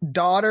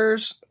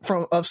 daughters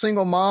of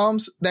single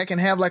moms that can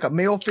have, like, a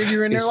male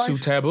figure in their life? It's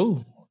too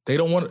taboo. They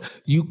don't want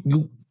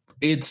you.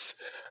 It's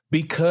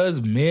because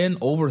men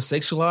over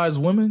sexualize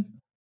women.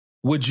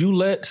 Would you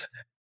let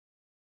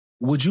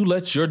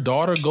your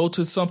daughter go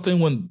to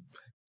something when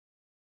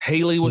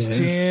Haley was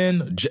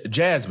 10?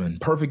 Jasmine,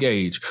 perfect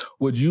age.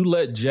 Would you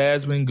let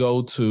Jasmine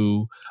go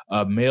to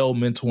a male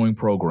mentoring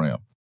program?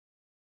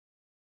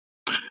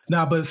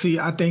 Nah, but see,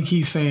 I think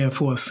he's saying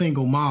for a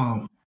single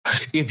mom.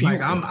 If you,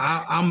 like,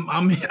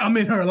 I'm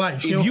in her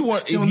life. If you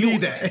weren't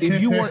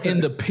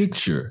in the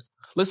picture,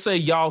 let's say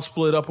y'all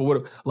split up or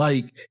whatever,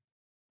 like,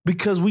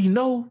 because we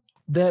know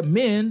that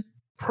men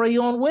prey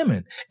on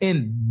women.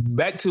 And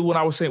back to what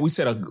I was saying, we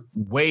said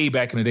way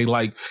back in the day,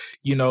 like,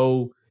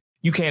 you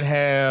can't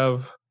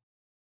have,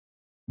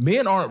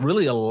 men aren't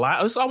really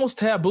allowed. It's almost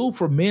taboo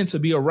for men to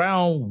be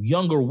around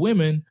younger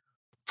women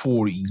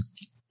for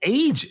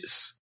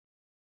ages.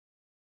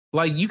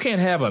 Like, you can't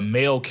have a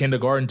male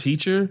kindergarten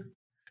teacher.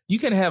 You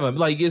can have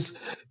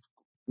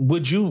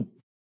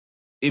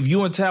if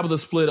you and Tabitha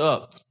split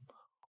up,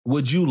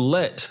 would you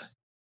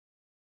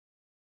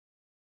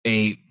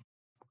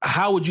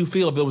how would you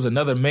feel if there was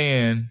another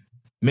man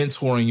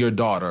mentoring your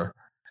daughter?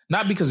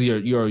 Not because of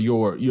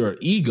your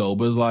ego,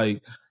 but it's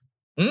like,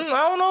 I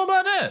don't know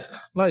about that.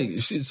 Like,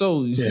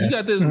 you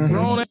got this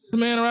grown ass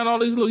man around all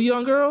these little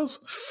young girls.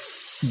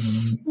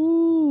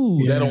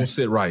 Ooh, that don't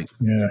sit right.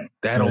 Yeah,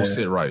 that don't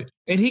sit right.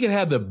 And he can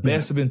have the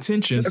best of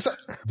intentions,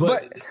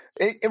 but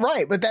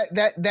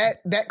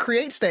that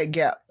creates that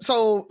gap.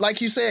 So,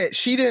 like you said,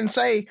 she didn't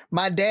say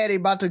my daddy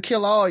about to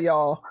kill all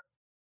y'all.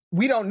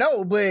 We don't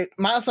know, but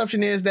my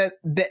assumption is that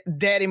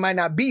daddy might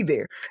not be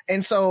there.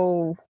 And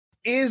so,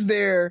 is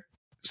there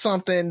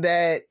something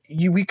that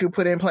we could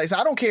put in place?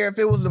 I don't care if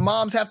it was the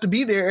moms have to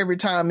be there every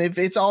time, if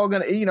it's all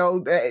gonna,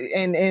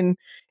 and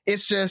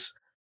it's just,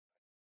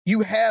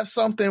 you have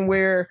something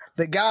where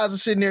the guys are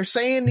sitting there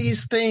saying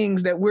these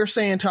things that we're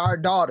saying to our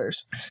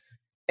daughters,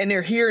 and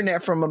they're hearing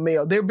that from a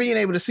male. They're being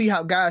able to see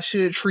how guys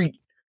should treat,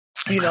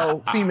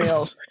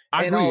 females.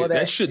 I and agree. all of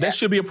that. That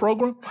should be a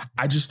program.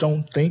 I just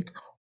don't think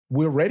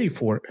we're ready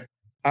for it.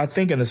 I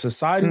think in the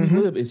society we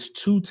live, it's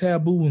too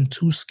taboo and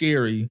too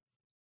scary.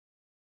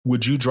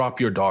 Would you drop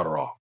your daughter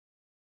off?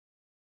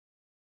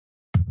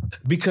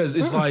 Because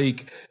it's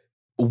like,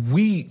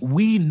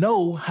 we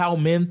know how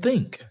men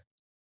think.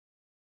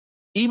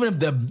 Even if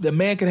the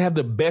man can have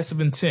the best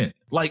of intent,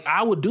 like,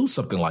 I would do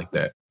something like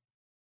that.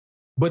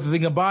 But the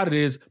thing about it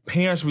is,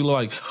 parents be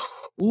like,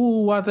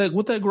 ooh, what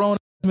that grown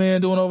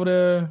man doing over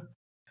there?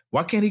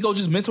 Why can't he go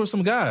just mentor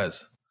some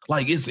guys?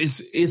 Like,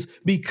 it's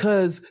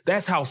because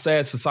that's how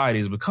sad society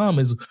has become,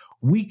 is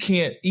we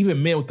can't,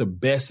 even men with the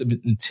best of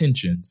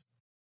intentions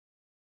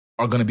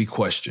are going to be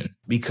questioned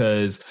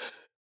because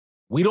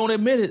we don't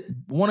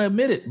want to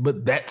admit it,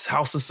 but that's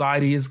how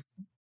society is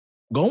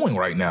going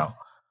right now.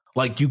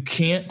 Like, you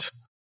can't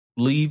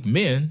leave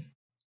men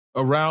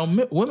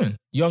around women,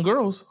 young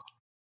girls,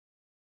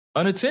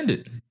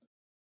 unattended,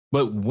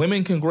 but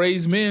women can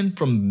raise men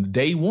from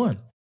day one.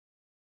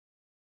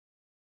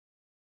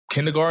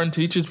 Kindergarten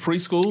teachers,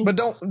 preschool. But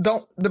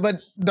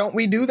don't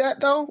we do that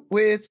though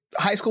with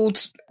high school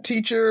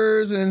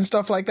teachers and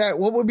stuff like that?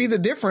 What would be the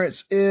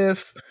difference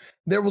if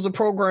there was a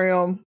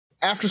program,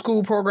 after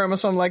school program or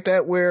something like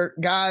that, where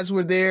guys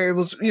were there? It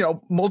was,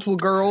 multiple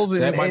girls,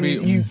 and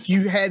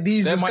you had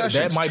these discussions.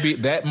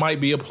 That might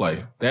be a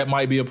play. That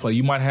might be a play.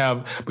 You might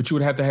have, but you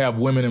would have to have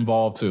women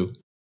involved too.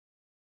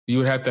 You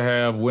would have to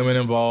have women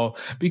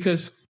involved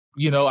because,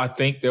 I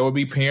think there would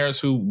be parents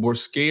who were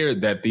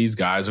scared that these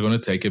guys are going to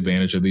take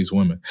advantage of these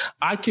women.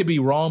 I could be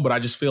wrong, but I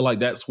just feel like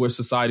that's where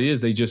society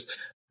is. They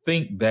just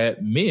think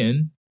that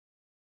men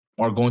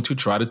are going to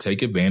try to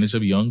take advantage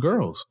of young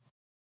girls.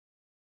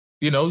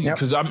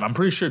 Because I'm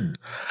pretty sure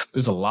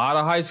there's a lot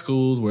of high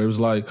schools where it was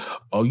like,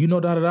 oh,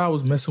 da-da-da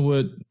was messing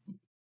with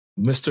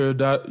Mr.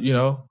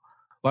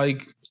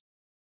 Like,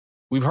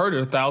 we've heard it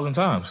 1,000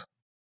 times.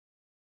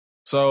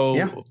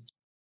 So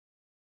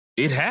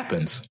it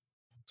happens.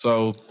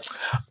 So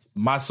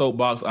my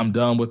soapbox, I'm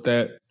done with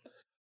that.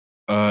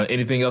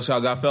 Anything else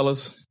y'all got,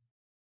 fellas?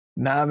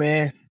 Nah,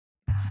 man.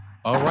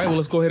 All right, well,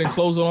 let's go ahead and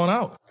close it on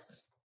out.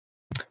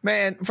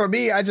 Man, for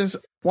me, I just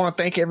want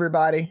to thank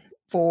everybody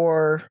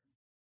for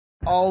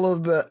all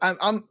of the.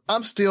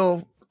 I'm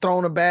still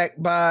thrown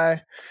aback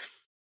by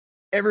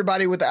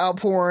everybody with the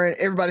outpouring.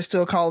 Everybody's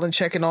still calling,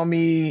 checking on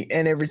me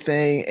and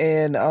everything,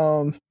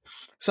 and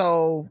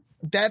so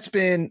that's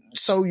been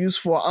so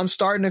useful. I'm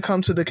starting to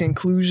come to the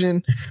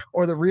conclusion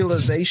or the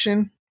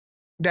realization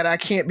that I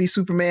can't be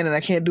Superman and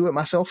I can't do it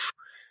myself,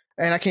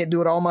 and I can't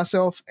do it all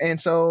myself.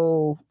 And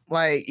so,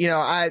 like,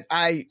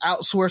 I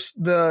outsourced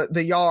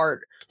the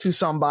yard to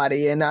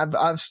somebody, and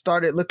I've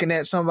started looking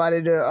at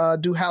somebody to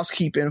do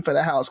housekeeping for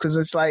the house, because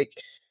it's like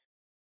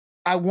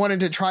I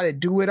wanted to try to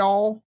do it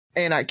all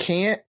and I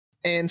can't.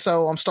 And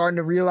so I'm starting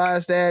to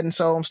realize that, and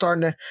so I'm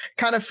starting to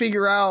kind of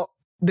figure out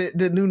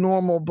the new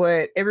normal.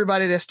 But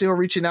everybody that's still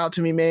reaching out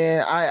to me,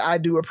 man, I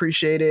do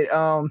appreciate it.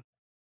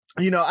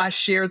 I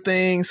share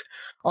things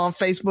on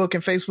Facebook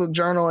and Facebook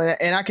Journal,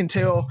 and I can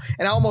tell,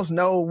 and I almost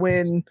know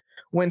when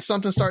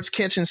something starts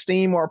catching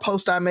steam, or a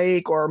post I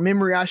make or a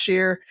memory I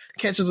share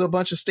catches a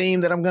bunch of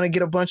steam, that I'm going to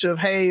get a bunch of,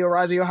 hey,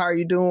 Orazio, how are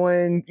you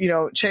doing?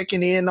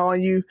 Checking in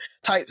on you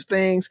type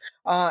things.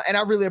 And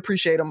I really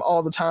appreciate them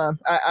all the time.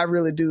 I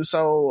really do.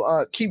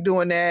 So keep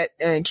doing that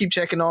and keep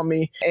checking on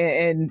me.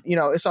 And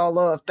it's all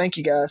love. Thank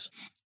you, guys.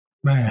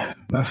 Man,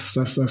 that's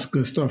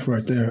good stuff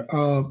right there.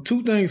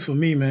 Two things for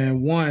me,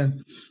 man.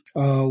 One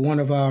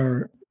of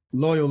our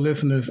loyal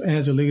listeners,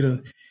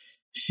 Angelita,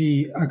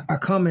 I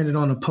commented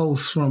on a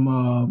post from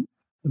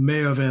the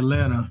mayor of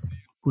Atlanta,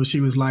 where she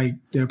was like,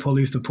 their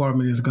police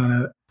department is going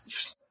to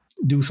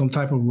do some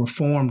type of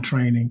reform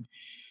training.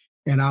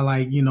 And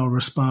I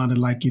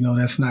responded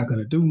that's not going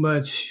to do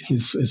much.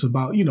 It's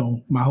about,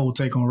 my whole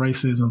take on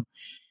racism.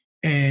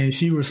 And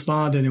she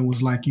responded and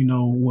was like,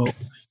 well,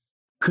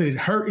 could it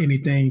hurt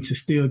anything to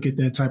still get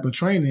that type of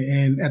training?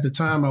 And at the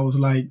time, I was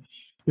like,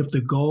 if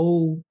the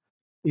goal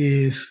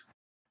is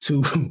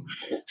to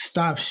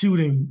stop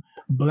shooting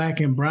black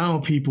and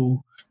brown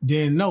people,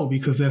 then no,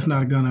 because that's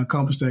not going to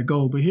accomplish that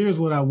goal. But here's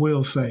what I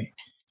will say.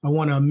 I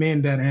want to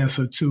amend that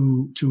answer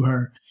to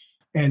her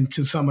and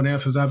to some of the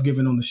answers I've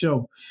given on the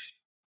show.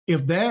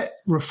 If that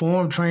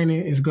reform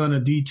training is going to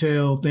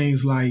detail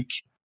things like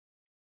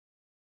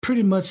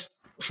pretty much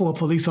for a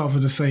police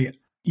officer to say,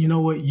 you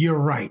know what, you're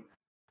right,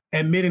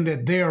 admitting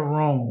that they're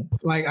wrong.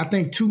 Like, I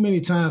think too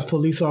many times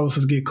police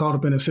officers get caught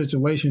up in a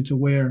situation to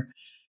where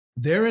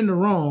they're in the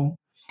wrong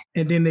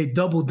and then they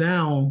double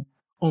down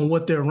on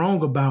what they're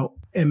wrong about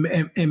and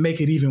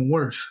make it even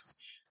worse.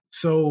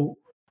 So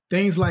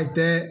things like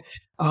that.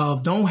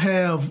 Don't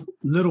have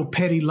little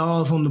petty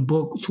laws on the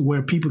books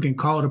where people can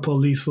call the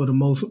police for the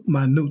most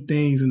minute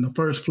things in the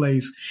first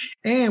place.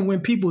 And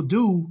when people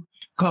do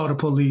call the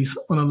police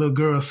on a little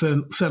girl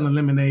selling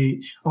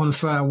lemonade on the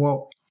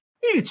sidewalk,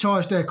 you need to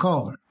charge that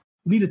caller.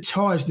 You need to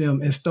charge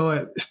them and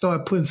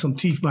start putting some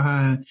teeth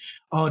behind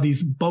all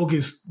these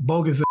bogus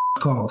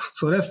calls.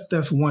 So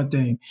that's one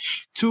thing.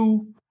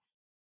 Two,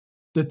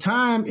 the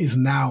time is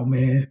now,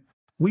 man.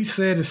 We've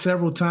said it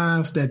several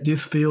times that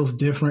this feels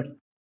different.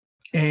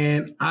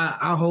 And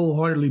I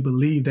wholeheartedly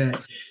believe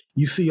that.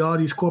 You see all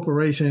these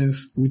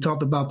corporations, we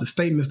talked about the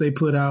statements they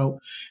put out,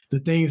 the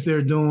things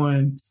they're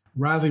doing.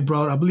 I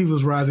believe it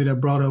was Rozzy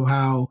that brought up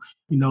how,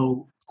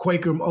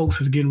 Quaker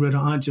Oats is getting rid of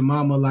Aunt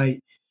Jemima.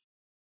 Like,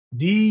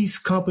 these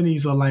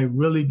companies are like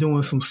really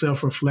doing some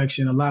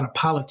self-reflection. A lot of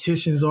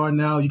politicians are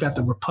now. You got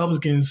the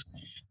Republicans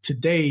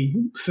today,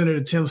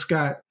 Senator Tim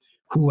Scott,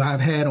 who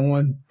I've had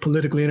on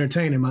Politically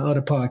Entertaining, my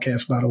other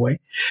podcast, by the way.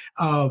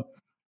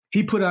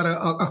 He put out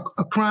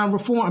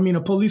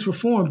a police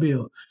reform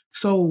bill.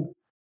 So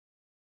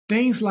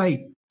things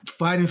like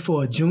fighting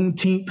for a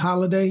Juneteenth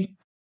holiday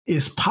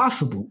is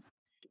possible.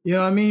 You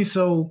know what I mean?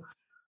 So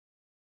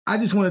I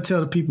just want to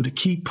tell the people to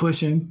keep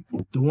pushing,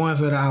 the ones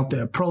that are out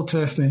there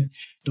protesting,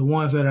 the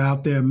ones that are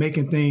out there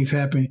making things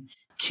happen.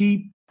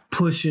 Keep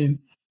pushing,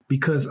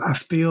 because I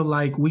feel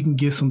like we can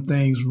get some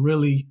things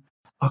really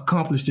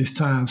accomplished this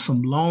time,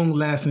 some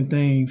long-lasting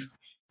things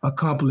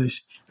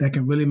accomplished that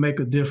can really make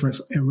a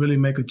difference and really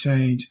make a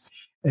change.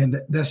 And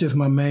that's just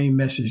my main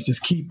message.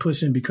 Just keep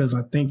pushing, because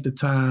I think the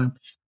time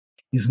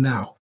is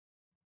now.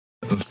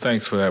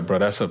 Thanks for that, bro.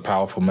 That's a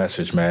powerful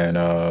message,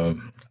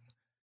 man.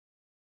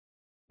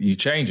 You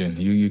changing,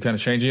 you kind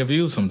of changing your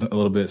views a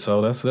little bit.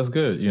 So that's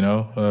good.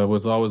 It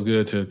was always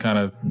good to kind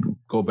of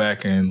go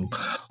back and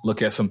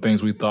look at some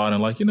things we thought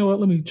and like, you know what,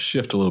 let me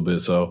shift a little bit.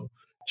 So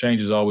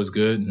change is always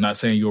good. Not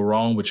saying you're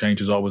wrong, but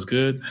change is always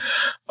good.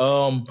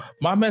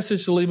 My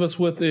message to leave us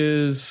with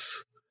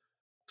is,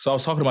 so I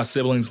was talking to my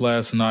siblings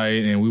last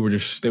night, and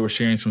they were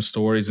sharing some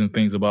stories and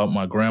things about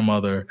my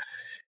grandmother.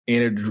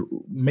 And it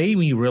made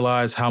me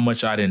realize how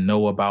much I didn't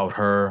know about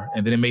her.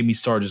 And then it made me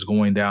start just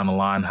going down the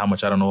line, how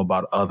much I don't know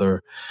about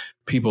other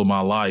people in my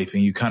life.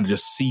 And you kind of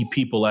just see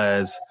people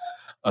as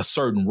a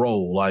certain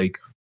role. Like,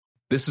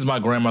 this is my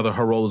grandmother,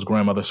 her role is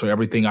grandmother. So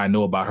everything I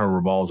know about her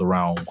revolves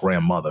around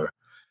grandmother.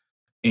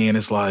 And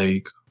it's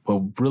like,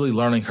 but really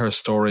learning her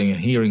story and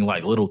hearing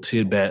like little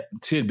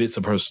tidbits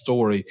of her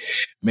story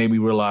made me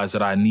realize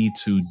that I need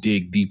to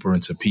dig deeper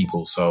into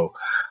people. So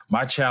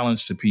my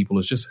challenge to people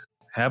is just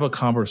have a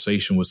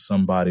conversation with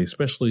somebody,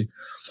 especially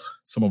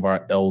some of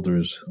our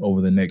elders,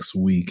 over the next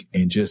week,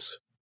 and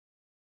just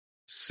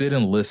sit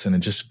and listen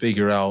and just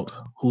figure out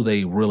who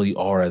they really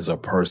are as a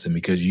person,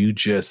 because you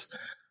just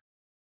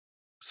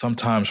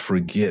sometimes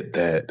forget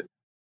that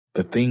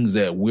the things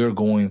that we're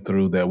going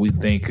through that we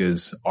think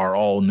are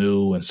all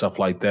new and stuff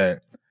like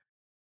that,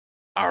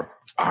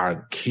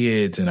 our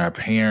kids and our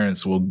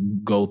parents will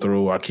go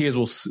through. Our kids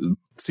will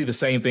see the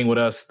same thing with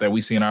us that we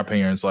see in our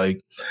parents.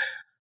 Like,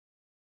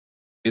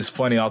 it's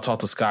funny, I'll talk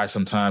to Sky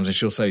sometimes and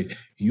she'll say,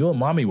 you and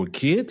mommy were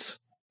kids?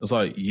 It's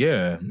like,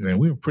 yeah, man,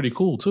 we were pretty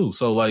cool too.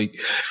 So like,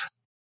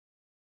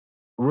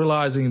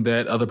 realizing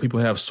that other people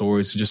have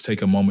stories, to just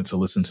take a moment to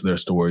listen to their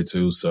story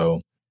too.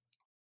 So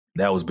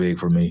that was big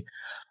for me.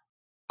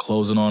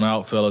 Closing on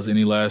out, fellas,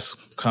 any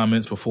last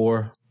comments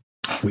before?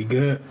 We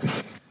good.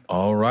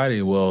 All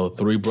righty. Well,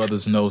 Three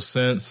Brothers No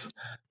Sense.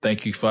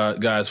 Thank you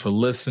guys for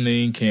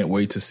listening. Can't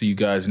wait to see you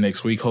guys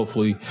next week.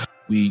 Hopefully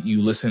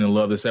you listen and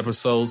love this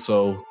episode.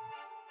 So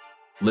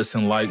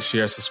listen, like,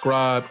 share,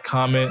 subscribe,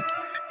 comment,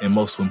 and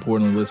most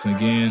importantly, listen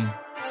again.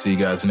 See you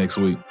guys next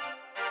week.